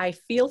I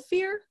feel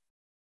fear,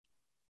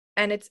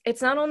 and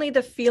it's not only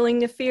the feeling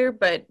the fear,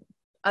 but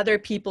other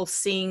people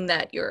seeing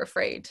that you're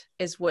afraid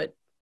is what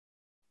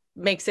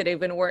makes it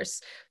even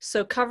worse.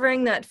 So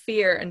covering that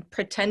fear and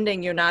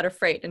pretending you're not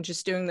afraid and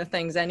just doing the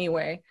things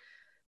anyway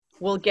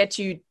will get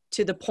you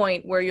to the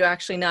point where you're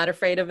actually not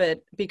afraid of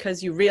it,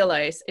 because you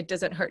realize it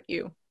doesn't hurt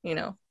you,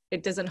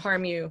 it doesn't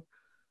harm you.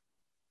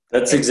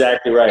 That's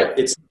exactly right.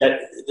 It's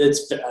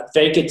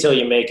fake it till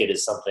you make it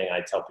is something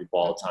I tell people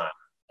all the time.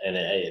 And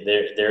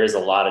there is a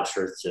lot of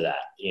truth to that.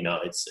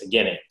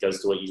 It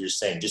goes to what you're just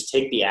saying. Just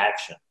take the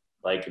action.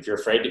 Like if you're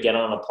afraid to get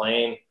on a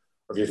plane,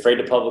 or if you're afraid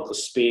to publicly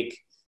speak,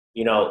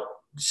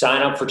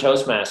 sign up for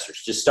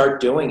Toastmasters. Just start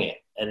doing it.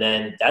 And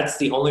then that's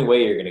the only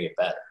way you're going to get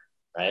better,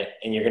 right?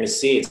 And you're going to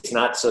see it's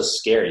not so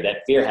scary.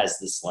 That fear has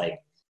this, like,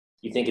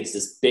 you think it's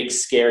this big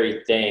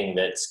scary thing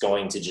that's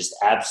going to just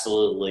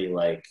absolutely,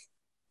 like,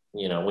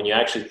 when you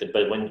actually,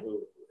 but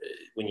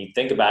when you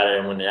think about it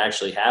and when it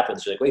actually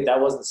happens, you're like, wait, that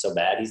wasn't so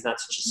bad. He's not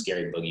such a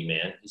scary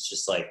boogeyman. It's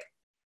just like,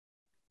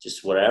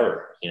 just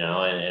whatever,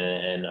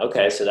 and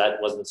okay, so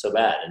that wasn't so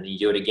bad. And then you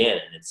do it again,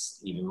 and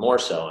it's even more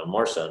so and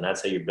more so. And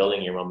that's how you're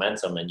building your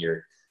momentum, and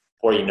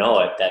before you know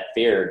it, that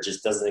fear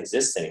just doesn't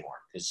exist anymore,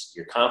 because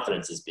your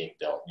confidence is being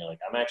built. And you're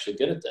like, I'm actually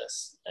good at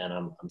this, and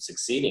I'm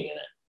succeeding in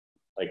it.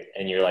 Like,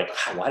 and you're like,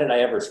 why did I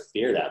ever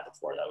fear that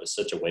before? That was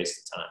such a waste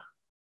of time.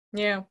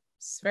 Yeah,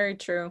 it's very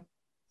true.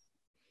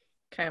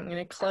 Okay, I'm going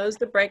to close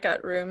the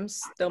breakout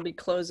rooms. They'll be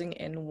closing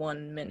in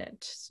 1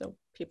 minute. So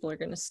people are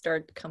going to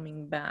start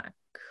coming back.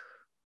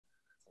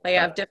 Like,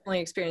 I've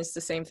definitely experienced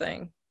the same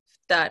thing.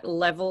 That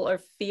level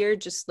of fear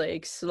just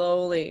like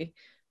slowly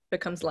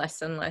becomes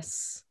less and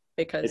less,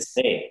 because it's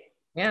neat.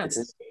 Yeah,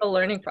 it's a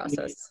learning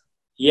process.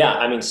 Yeah,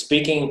 I mean,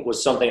 speaking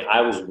was something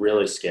I was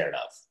really scared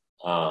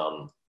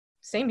of.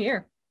 Same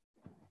here.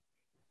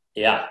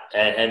 Yeah,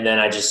 and then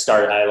I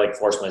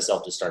forced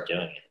myself to start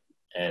doing it.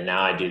 And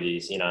now I do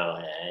these, and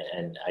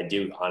I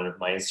do on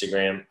my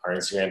Instagram, our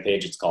Instagram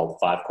page, it's called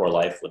 5 Core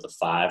Life with a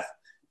 5.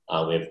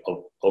 We have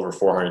over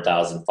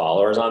 400,000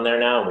 followers on there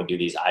now, and we do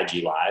these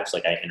IG lives.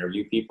 Like, I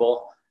interview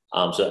people.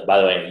 So by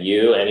the way,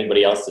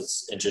 anybody else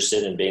that's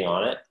interested in being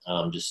on it,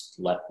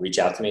 just reach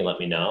out to me and let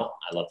me know.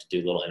 I love to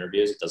do little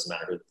interviews. It doesn't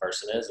matter who the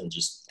person is, and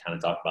just kind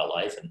of talk about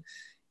life and,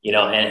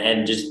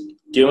 and just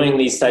doing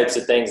these types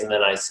of things. And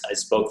then I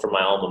spoke for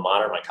my alma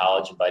mater. My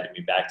college invited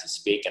me back to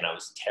speak, and I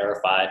was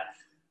terrified.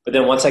 But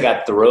then once I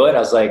got through it, I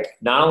was like,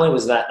 not only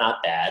was that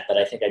not bad, but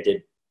I think I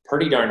did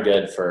pretty darn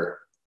good for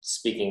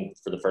speaking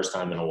for the first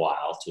time in a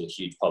while to a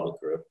huge public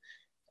group.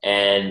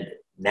 And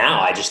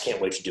now I just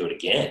can't wait to do it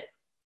again.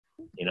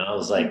 I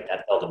was like,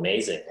 that felt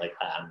amazing. Like,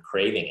 I'm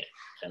craving it,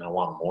 and I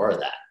want more of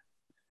that.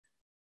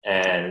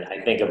 And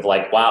I think of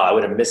like, wow, I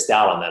would have missed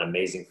out on that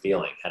amazing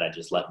feeling had I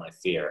just let my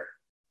fear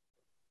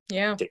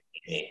dictate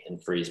me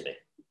and freeze me.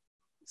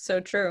 So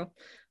true.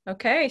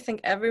 Okay, I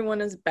think everyone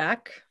is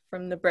back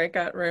from the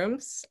breakout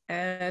rooms,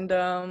 and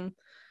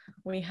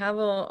we have a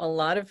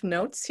lot of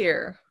notes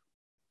here.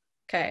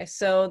 Okay,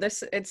 so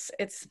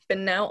it's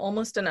been now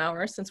almost an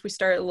hour since we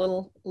started a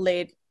little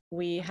late.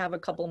 We have a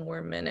couple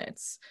more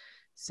minutes,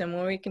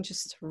 so we can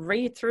just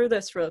read through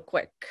this real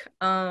quick,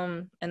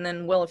 and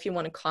then Will, if you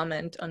want to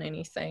comment on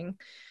anything.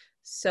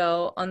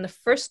 So on the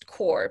first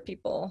core,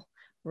 people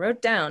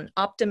wrote down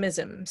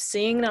optimism,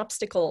 seeing an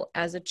obstacle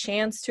as a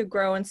chance to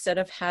grow instead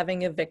of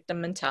having a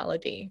victim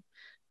mentality.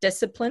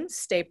 Discipline,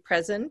 stay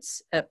present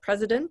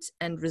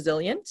and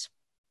resilient.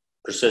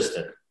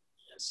 Persistent.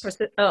 Yes.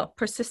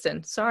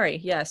 Persistent. Sorry.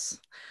 Yes.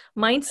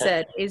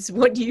 Mindset is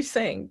what you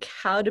think.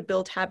 How to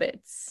build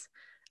habits.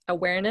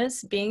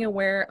 Awareness, being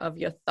aware of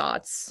your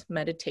thoughts.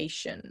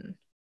 Meditation.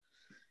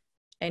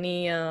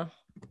 Anything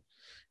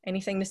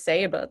to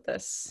say about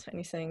this?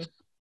 Anything?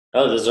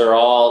 Oh, those are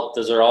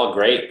all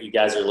great. You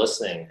guys are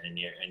listening, and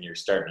you're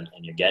starting,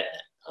 and you're getting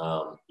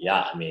it.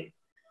 Yeah, I mean,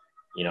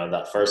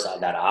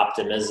 that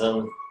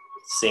optimism,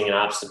 seeing an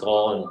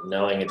obstacle and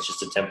knowing it's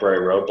just a temporary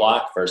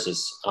roadblock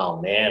versus,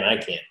 oh man, I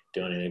can't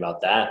do anything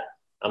about that.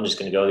 I'm just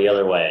going to go the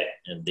other way,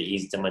 and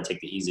I'm going to take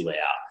the easy way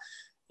out.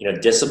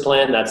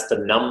 discipline, that's the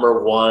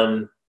number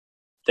one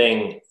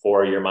thing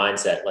for your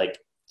mindset. Like,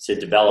 to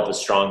develop a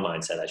strong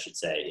mindset, I should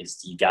say,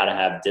 is you got to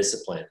have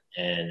discipline.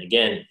 And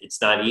again,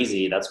 it's not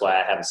easy. That's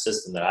why I have a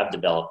system that I've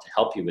developed to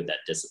help you with that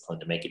discipline,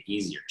 to make it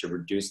easier, to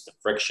reduce the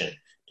friction,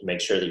 to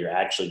make sure that you're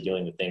actually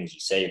doing the things you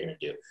say you're going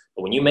to do.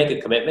 But when you make a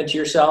commitment to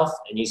yourself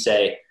and you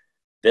say,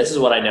 this is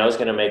what I know is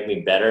going to make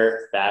me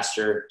better,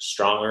 faster,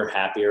 stronger,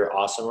 happier,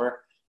 awesomer,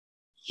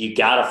 you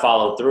got to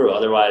follow through.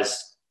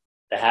 Otherwise,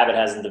 the habit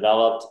hasn't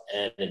developed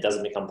and it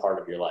doesn't become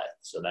part of your life.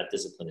 So that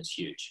discipline is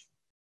huge.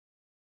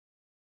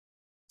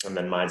 And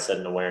then mindset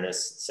and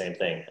awareness, same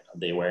thing.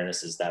 The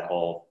awareness is that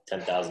whole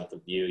 10,000th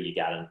foot view. You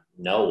got to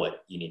know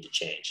what you need to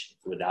change.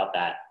 Without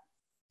that,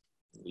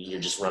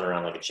 you're just running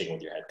around like a chicken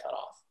with your head cut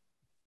off.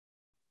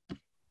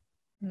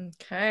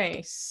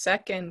 Okay,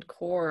 second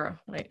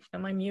core. Wait,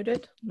 am I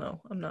muted? No,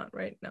 I'm not,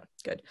 right? No,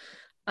 good.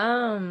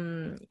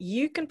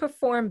 You can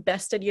perform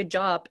best at your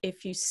job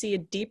if you see a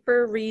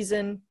deeper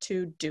reason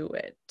to do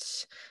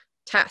it.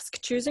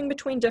 Task, choosing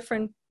between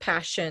different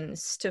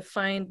passions to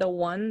find the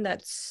one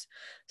that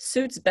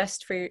suits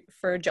best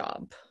for a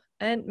job,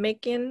 and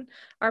making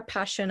our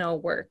passion our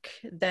work.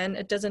 Then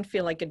it doesn't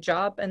feel like a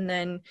job, and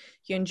then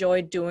you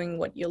enjoy doing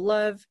what you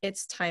love.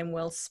 It's time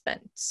well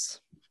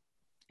spent.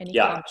 Any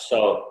comments?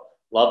 So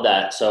love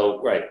that.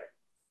 So, right,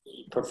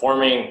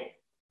 performing,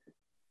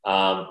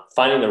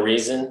 finding the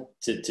reason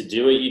to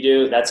do what you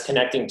do, that's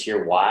connecting to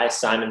your why.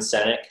 Simon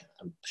Sinek,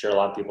 I'm sure a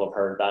lot of people have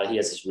heard about it. He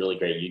has this really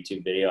great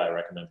YouTube video I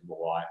recommend people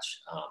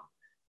watch.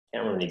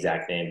 Can't remember the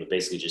exact name, but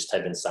basically just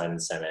type in Simon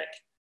Sinek,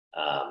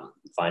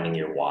 finding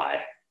your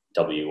why,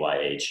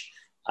 W-Y-H.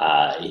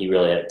 He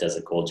really does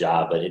a cool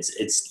job, but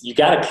you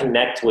got to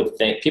connect with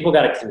things. People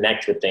got to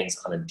connect with things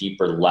on a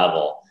deeper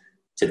level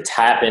to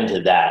tap into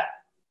that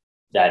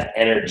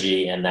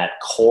energy and that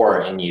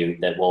core in you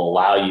that will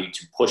allow you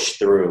to push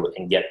through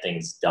and get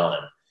things done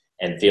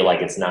and feel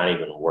like it's not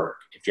even work.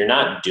 If you're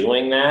not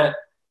doing that,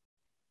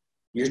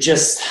 you're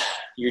just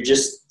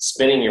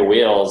spinning your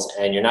wheels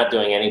and you're not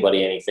doing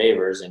anybody any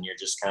favors, and you're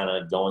just kind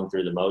of going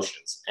through the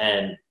motions.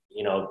 And,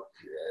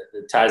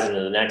 it ties into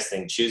the next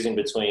thing, choosing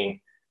between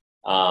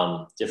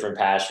different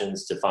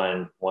passions to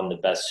find one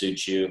that best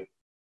suits you.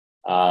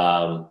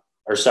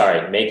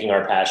 Making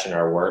our passion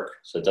our work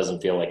so it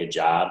doesn't feel like a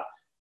job.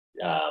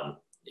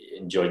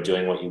 Enjoy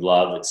doing what you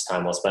love. It's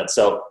time well spent.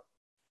 So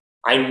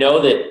I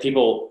know that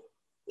people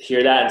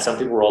hear that and some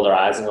people roll their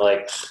eyes and they're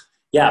like,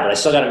 yeah, but I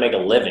still got to make a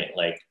living.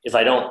 Like, if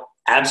I don't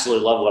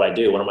absolutely love what I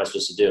do, what am I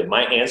supposed to do?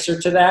 My answer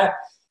to that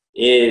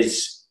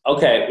is,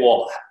 okay,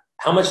 well,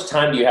 how much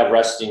time do you have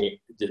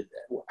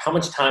how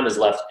much time is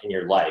left in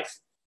your life,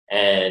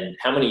 and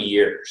how many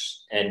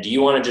years? And do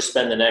you want to just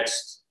spend the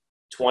next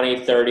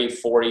 20, 30,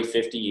 40,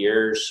 50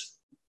 years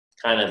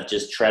kind of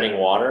just treading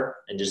water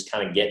and just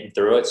kind of getting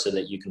through it so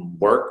that you can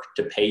work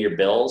to pay your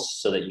bills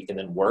so that you can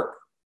then work?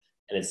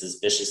 And it's this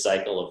vicious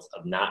cycle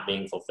of not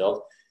being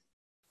fulfilled.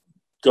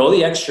 Go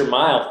the extra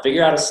mile,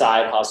 figure out a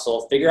side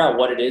hustle, figure out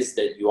what it is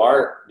that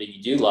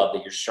you do love,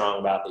 that you're strong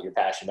about, that you're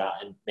passionate about,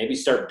 and maybe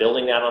start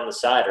building that on the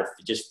side, or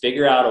just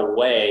figure out a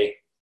way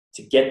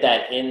to get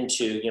that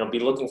into, be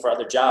looking for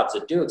other jobs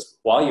that do it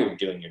while you're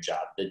doing your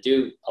job, that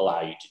do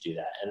allow you to do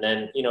that. And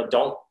then,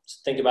 don't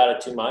think about it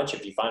too much.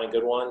 If you find a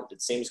good one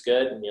that seems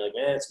good and you're like,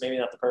 it's maybe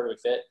not the perfect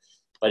fit,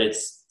 but it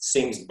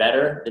seems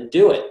better, then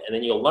do it. And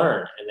then you'll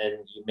learn. And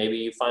then maybe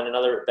you find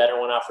another better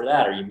one after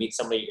that, or you meet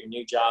somebody at your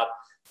new job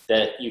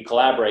that you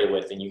collaborate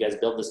with and you guys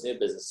build this new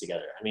business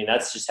together. I mean,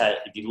 that's just how,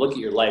 if you look at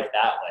your life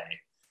that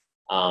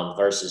way,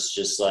 versus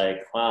just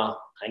like,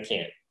 well, I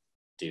can't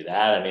do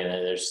that. I mean,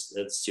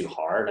 that's too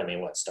hard. I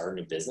mean, start a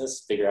new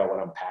business, figure out what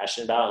I'm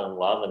passionate about and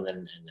love. And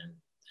then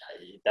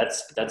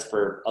that's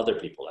for other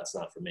people. That's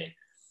not for me.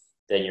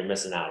 Then you're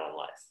missing out on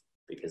life,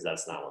 because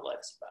that's not what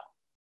life's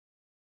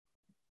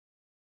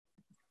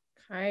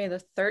about. Okay, the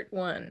third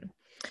one.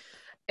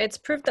 It's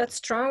proof that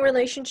strong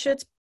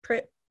relationships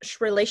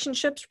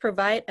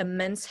provide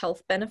immense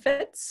health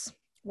benefits.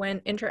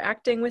 When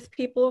interacting with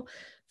people,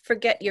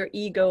 forget your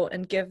ego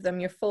and give them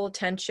your full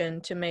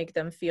attention to make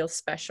them feel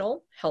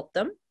special. Help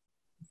them.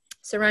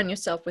 Surround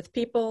yourself with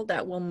people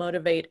that will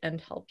motivate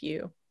and help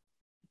you.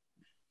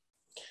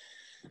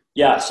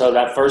 Yeah, so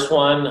that first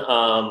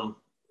one,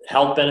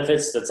 health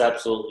benefits, that's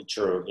absolutely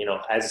true.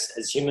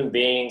 As human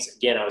beings,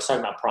 again, I was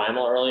talking about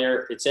primal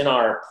earlier. It's in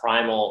our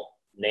primal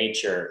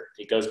nature.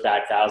 It goes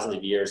back thousands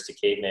of years to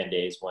caveman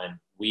days when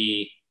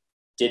we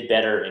did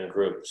better in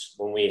groups.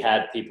 When we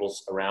had people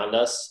around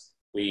us,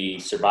 we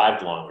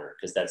survived longer,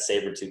 because that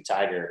saber-toothed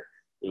tiger,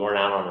 we weren't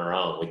out on our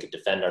own. We could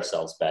defend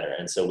ourselves better.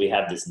 And so we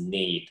have this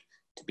need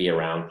to be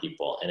around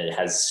people, and it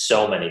has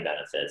so many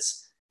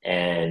benefits.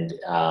 And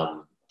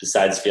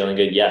besides feeling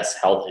good, yes,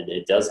 health,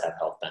 it does have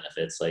health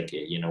benefits. Like,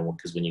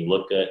 because when you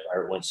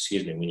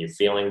when you're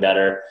feeling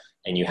better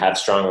and you have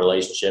strong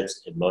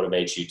relationships, it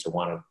motivates you to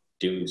want to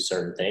do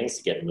certain things,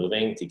 to get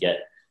moving, to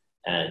get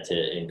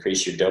to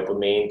increase your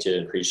dopamine, to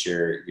increase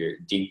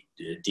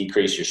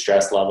decrease your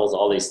stress levels,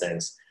 all these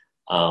things.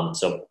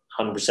 So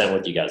 100%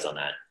 with you guys on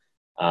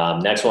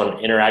that. Next one,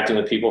 interacting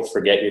with people,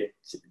 forget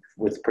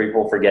with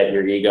people, forget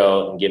your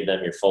ego and give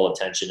them your full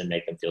attention and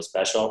make them feel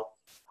special.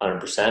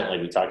 100%,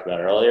 like we talked about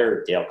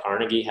earlier, Dale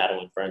Carnegie, How to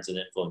Win Friends and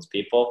Influence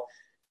People,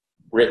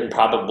 written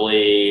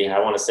probably, I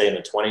want to say in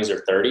the 20s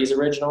or 30s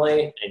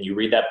originally, and you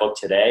read that book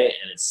today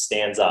and it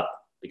stands up,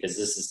 because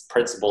this is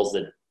principles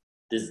that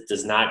this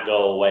does not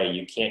go away.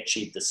 You can't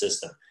cheat the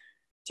system.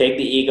 Take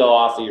the ego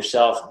off of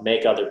yourself,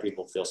 make other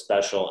people feel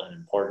special and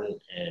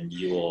important, and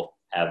you will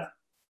have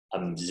a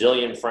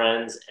zillion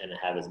friends and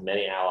have as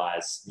many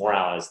allies, more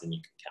allies than you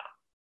can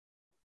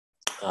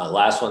count.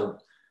 Last one,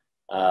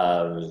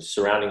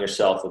 surrounding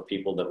yourself with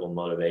people that will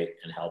motivate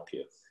and help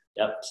you.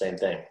 Yep, same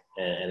thing.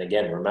 And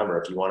again, remember,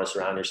 if you want to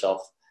surround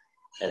yourself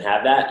and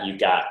have that, you've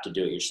got to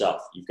do it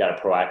yourself. You've got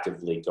to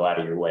proactively go out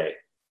of your way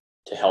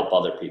to help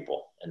other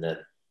people, and then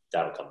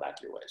that'll come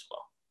back your way as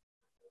well.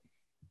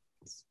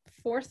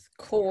 Fourth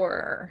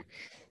core: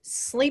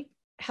 sleep,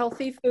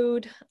 healthy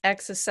food,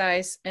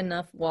 exercise,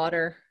 enough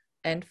water,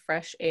 and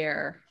fresh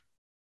air.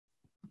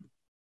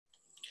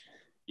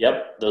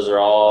 Yep, those are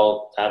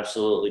all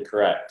absolutely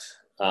correct.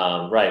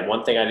 Right.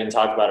 One thing I didn't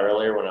talk about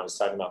earlier when I was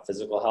talking about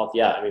physical health.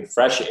 Yeah. I mean,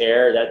 fresh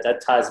air,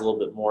 that ties a little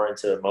bit more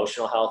into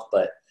emotional health,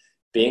 but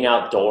being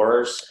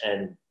outdoors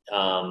and,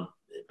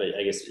 but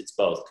I guess it's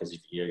both, because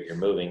you're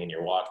moving and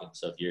you're walking.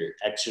 So if you're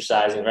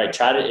exercising, right,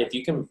 if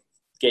you can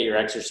get your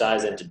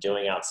exercise into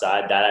doing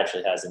outside, that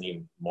actually has an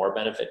even more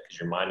benefit, because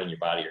your mind and your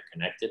body are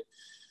connected.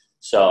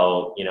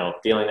 So,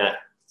 feeling that,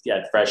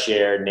 fresh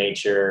air,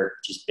 nature,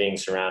 just being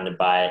surrounded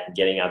by it and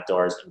getting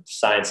outdoors. And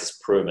science has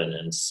proven,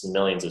 and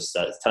millions of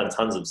studies,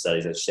 tons of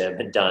studies that have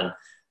been done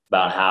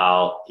about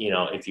how,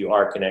 if you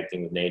are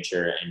connecting with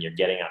nature and you're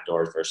getting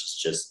outdoors versus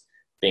just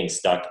being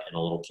stuck in a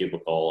little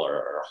cubicle or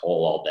a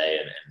hole all day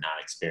and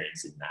not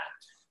experiencing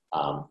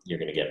that, you're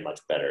going to get much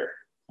better,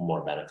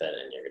 more benefit,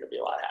 and you're going to be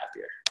a lot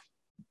happier.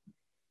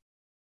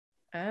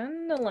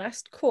 And the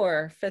last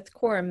core, fifth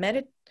core,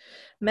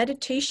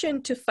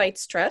 meditation to fight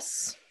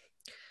stress.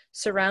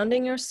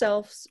 Surrounding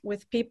ourselves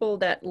with people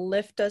that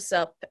lift us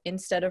up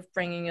instead of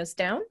bringing us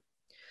down.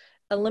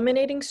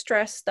 Eliminating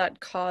stress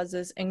that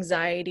causes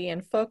anxiety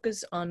and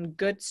focus on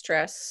good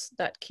stress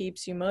that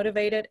keeps you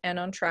motivated and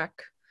on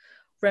track.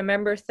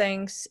 Remember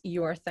things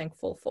you are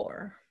thankful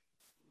for.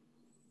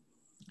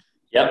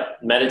 Yep.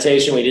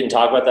 Meditation. We didn't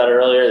talk about that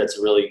earlier. That's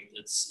really,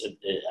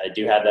 I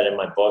do have that in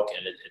my book,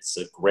 and it's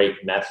a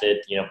great method.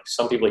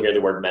 Some people hear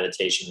the word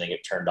meditation, they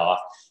get turned off.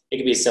 It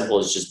can be as simple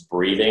as just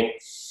breathing.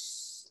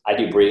 I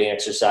do breathing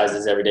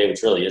exercises every day,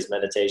 which really is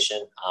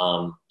meditation.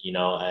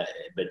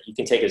 But you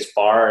can take as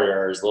far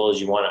or as little as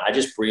you want. I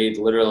just breathe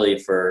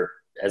literally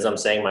as I'm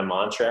saying my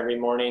mantra every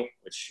morning,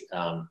 which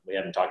we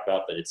haven't talked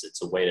about, but it's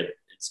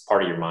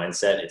part of your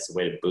mindset. It's a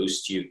way to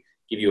boost you,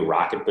 give you a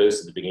rocket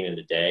boost at the beginning of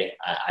the day.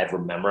 I've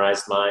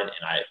memorized mine,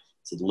 and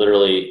it's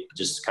literally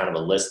just kind of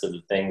a list of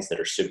the things that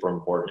are super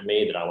important to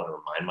me that I want to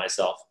remind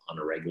myself on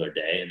a regular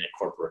day, and it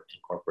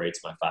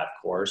incorporates my 5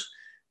 cores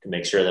to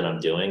make sure that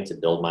I'm doing to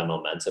build my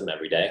momentum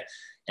every day.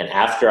 And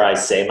after I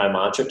say my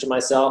mantra to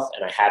myself,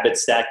 and I habit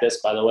stack this,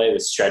 by the way,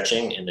 with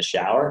stretching in the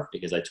shower,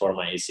 because I tore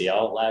my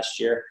ACL last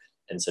year.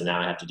 And so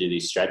now I have to do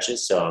these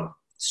stretches. So I'm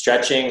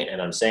stretching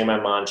and I'm saying my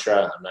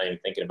mantra. I'm not even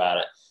thinking about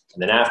it.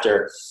 And then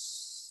after,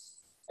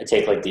 I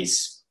take like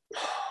these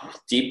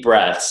deep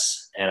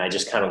breaths and I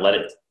just kind of let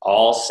it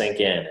all sink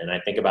in. And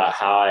I think about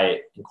how I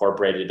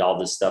incorporated all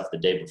this stuff the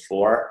day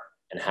before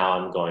and how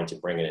I'm going to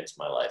bring it into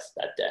my life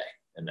that day.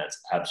 And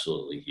that's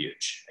absolutely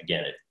huge.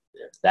 Again,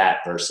 it's that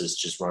versus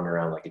just running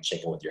around like a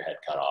chicken with your head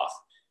cut off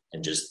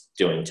and just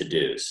doing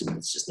to-dos.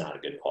 It's just not a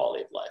good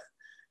quality of life.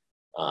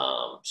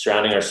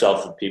 Surrounding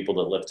ourselves with people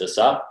that lift us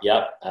up.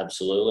 Yep,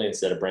 absolutely.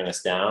 Instead of bring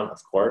us down,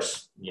 of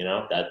course,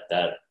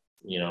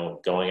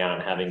 going out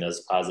and having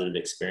those positive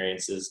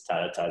experiences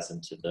ties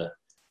into the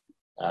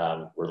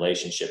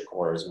relationship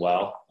core as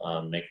well.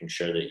 Making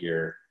sure that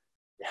you're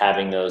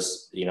having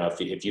those,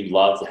 if you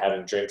love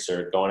having drinks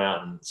or going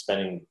out and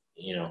spending,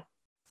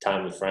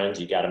 time with friends,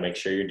 you got to make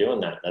sure you're doing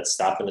that. That's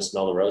stopping to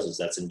smell the roses.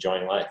 That's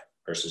enjoying life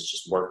versus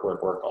just work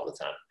all the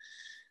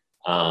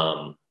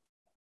time.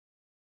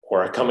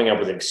 Or coming up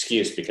with an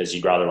excuse because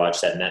you'd rather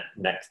watch that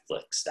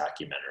Netflix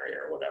documentary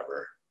or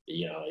whatever.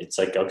 It's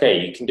like,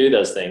 okay, you can do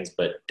those things,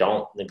 but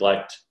don't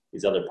neglect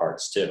these other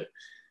parts too.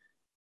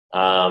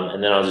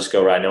 And then I'll just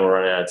go, I know we're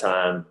running out of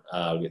time,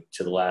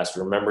 to the last.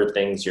 Remember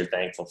things you're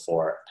thankful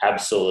for.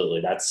 Absolutely.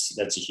 That's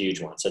a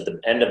huge one. So at the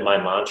end of my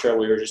mantra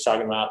we were just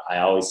talking about, I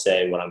always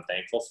say what I'm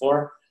thankful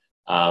for.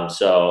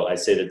 So I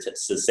say that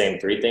it's the same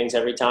 3 things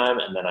every time.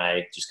 And then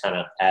I just kind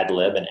of ad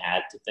lib and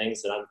add to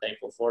things that I'm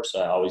thankful for. So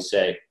I always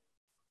say,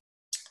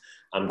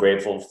 I'm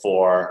grateful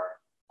for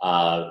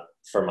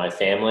my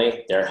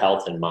family, their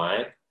health and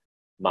mine,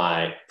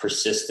 my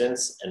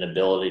persistence and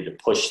ability to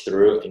push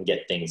through and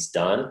get things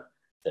done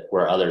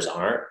where others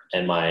aren't,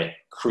 and my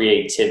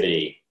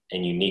creativity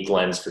and unique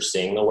lens for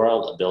seeing the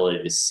world,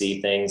 ability to see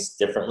things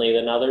differently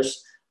than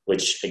others,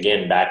 which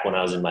again, back when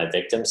I was in my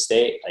victim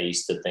state, I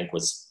used to think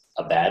was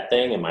a bad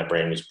thing and my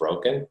brain was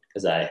broken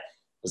because I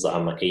because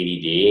I'm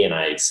ADD and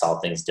I saw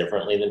things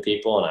differently than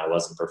people, and I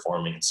wasn't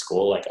performing in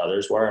school like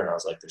others were. And I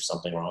was like, there's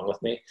something wrong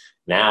with me.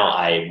 Now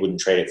I wouldn't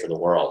trade it for the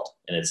world.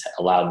 And it's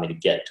allowed me to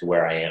get to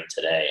where I am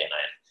today. And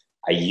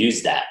I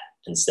use that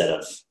instead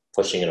of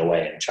pushing it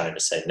away and trying to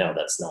say, no,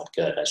 that's not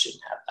good. I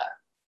shouldn't have that.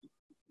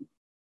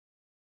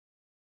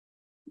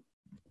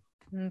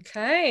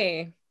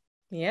 Okay.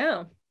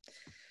 Yeah.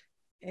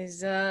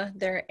 Is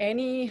there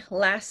any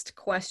last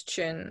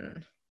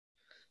question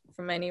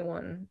from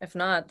anyone? If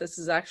not, this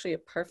is actually a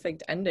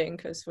perfect ending,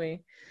 because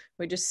we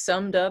just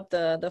summed up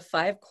the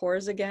 5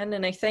 cores again.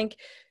 And I think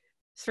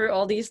through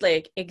all these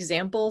like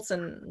examples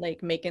and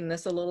like making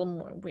this a little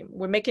more,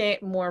 we're making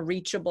it more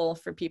reachable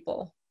for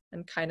people,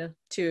 and kind of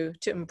to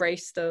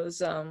embrace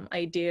those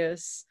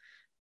ideas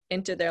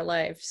into their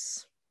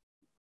lives.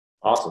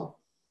 Awesome.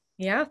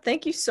 Yeah,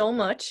 thank you so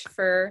much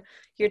for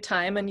your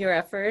time and your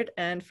effort,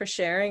 and for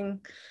sharing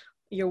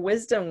your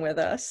wisdom with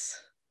us.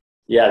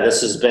 Yeah,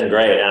 this has been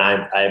great. And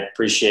I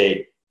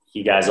appreciate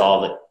you guys all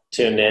that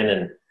tuned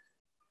in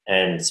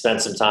and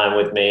spent some time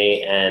with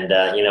me. And,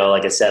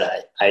 like I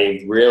said,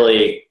 I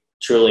really,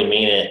 truly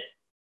mean it.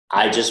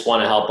 I just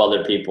want to help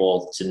other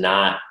people to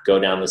not go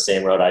down the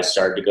same road I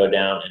started to go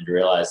down, and to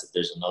realize that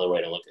there's another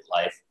way to look at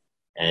life,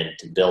 and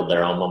to build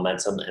their own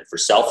momentum. And for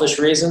selfish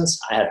reasons,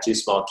 I have 2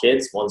 small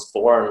kids. One's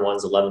 4 and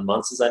one's 11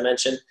 months, as I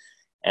mentioned.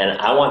 And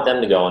I want them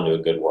to go into a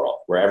good world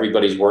where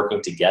everybody's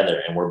working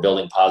together and we're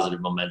building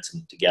positive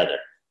momentum together.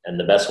 And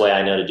the best way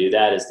I know to do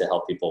that is to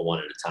help people one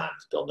at a time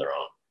to build their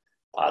own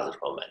positive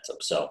momentum.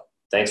 So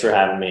thanks for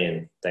having me,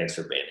 and thanks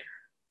for being here.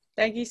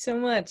 Thank you so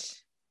much.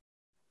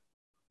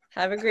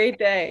 Have a great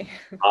day.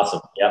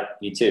 Awesome. Yep.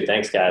 You too.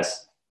 Thanks,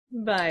 guys.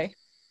 Bye.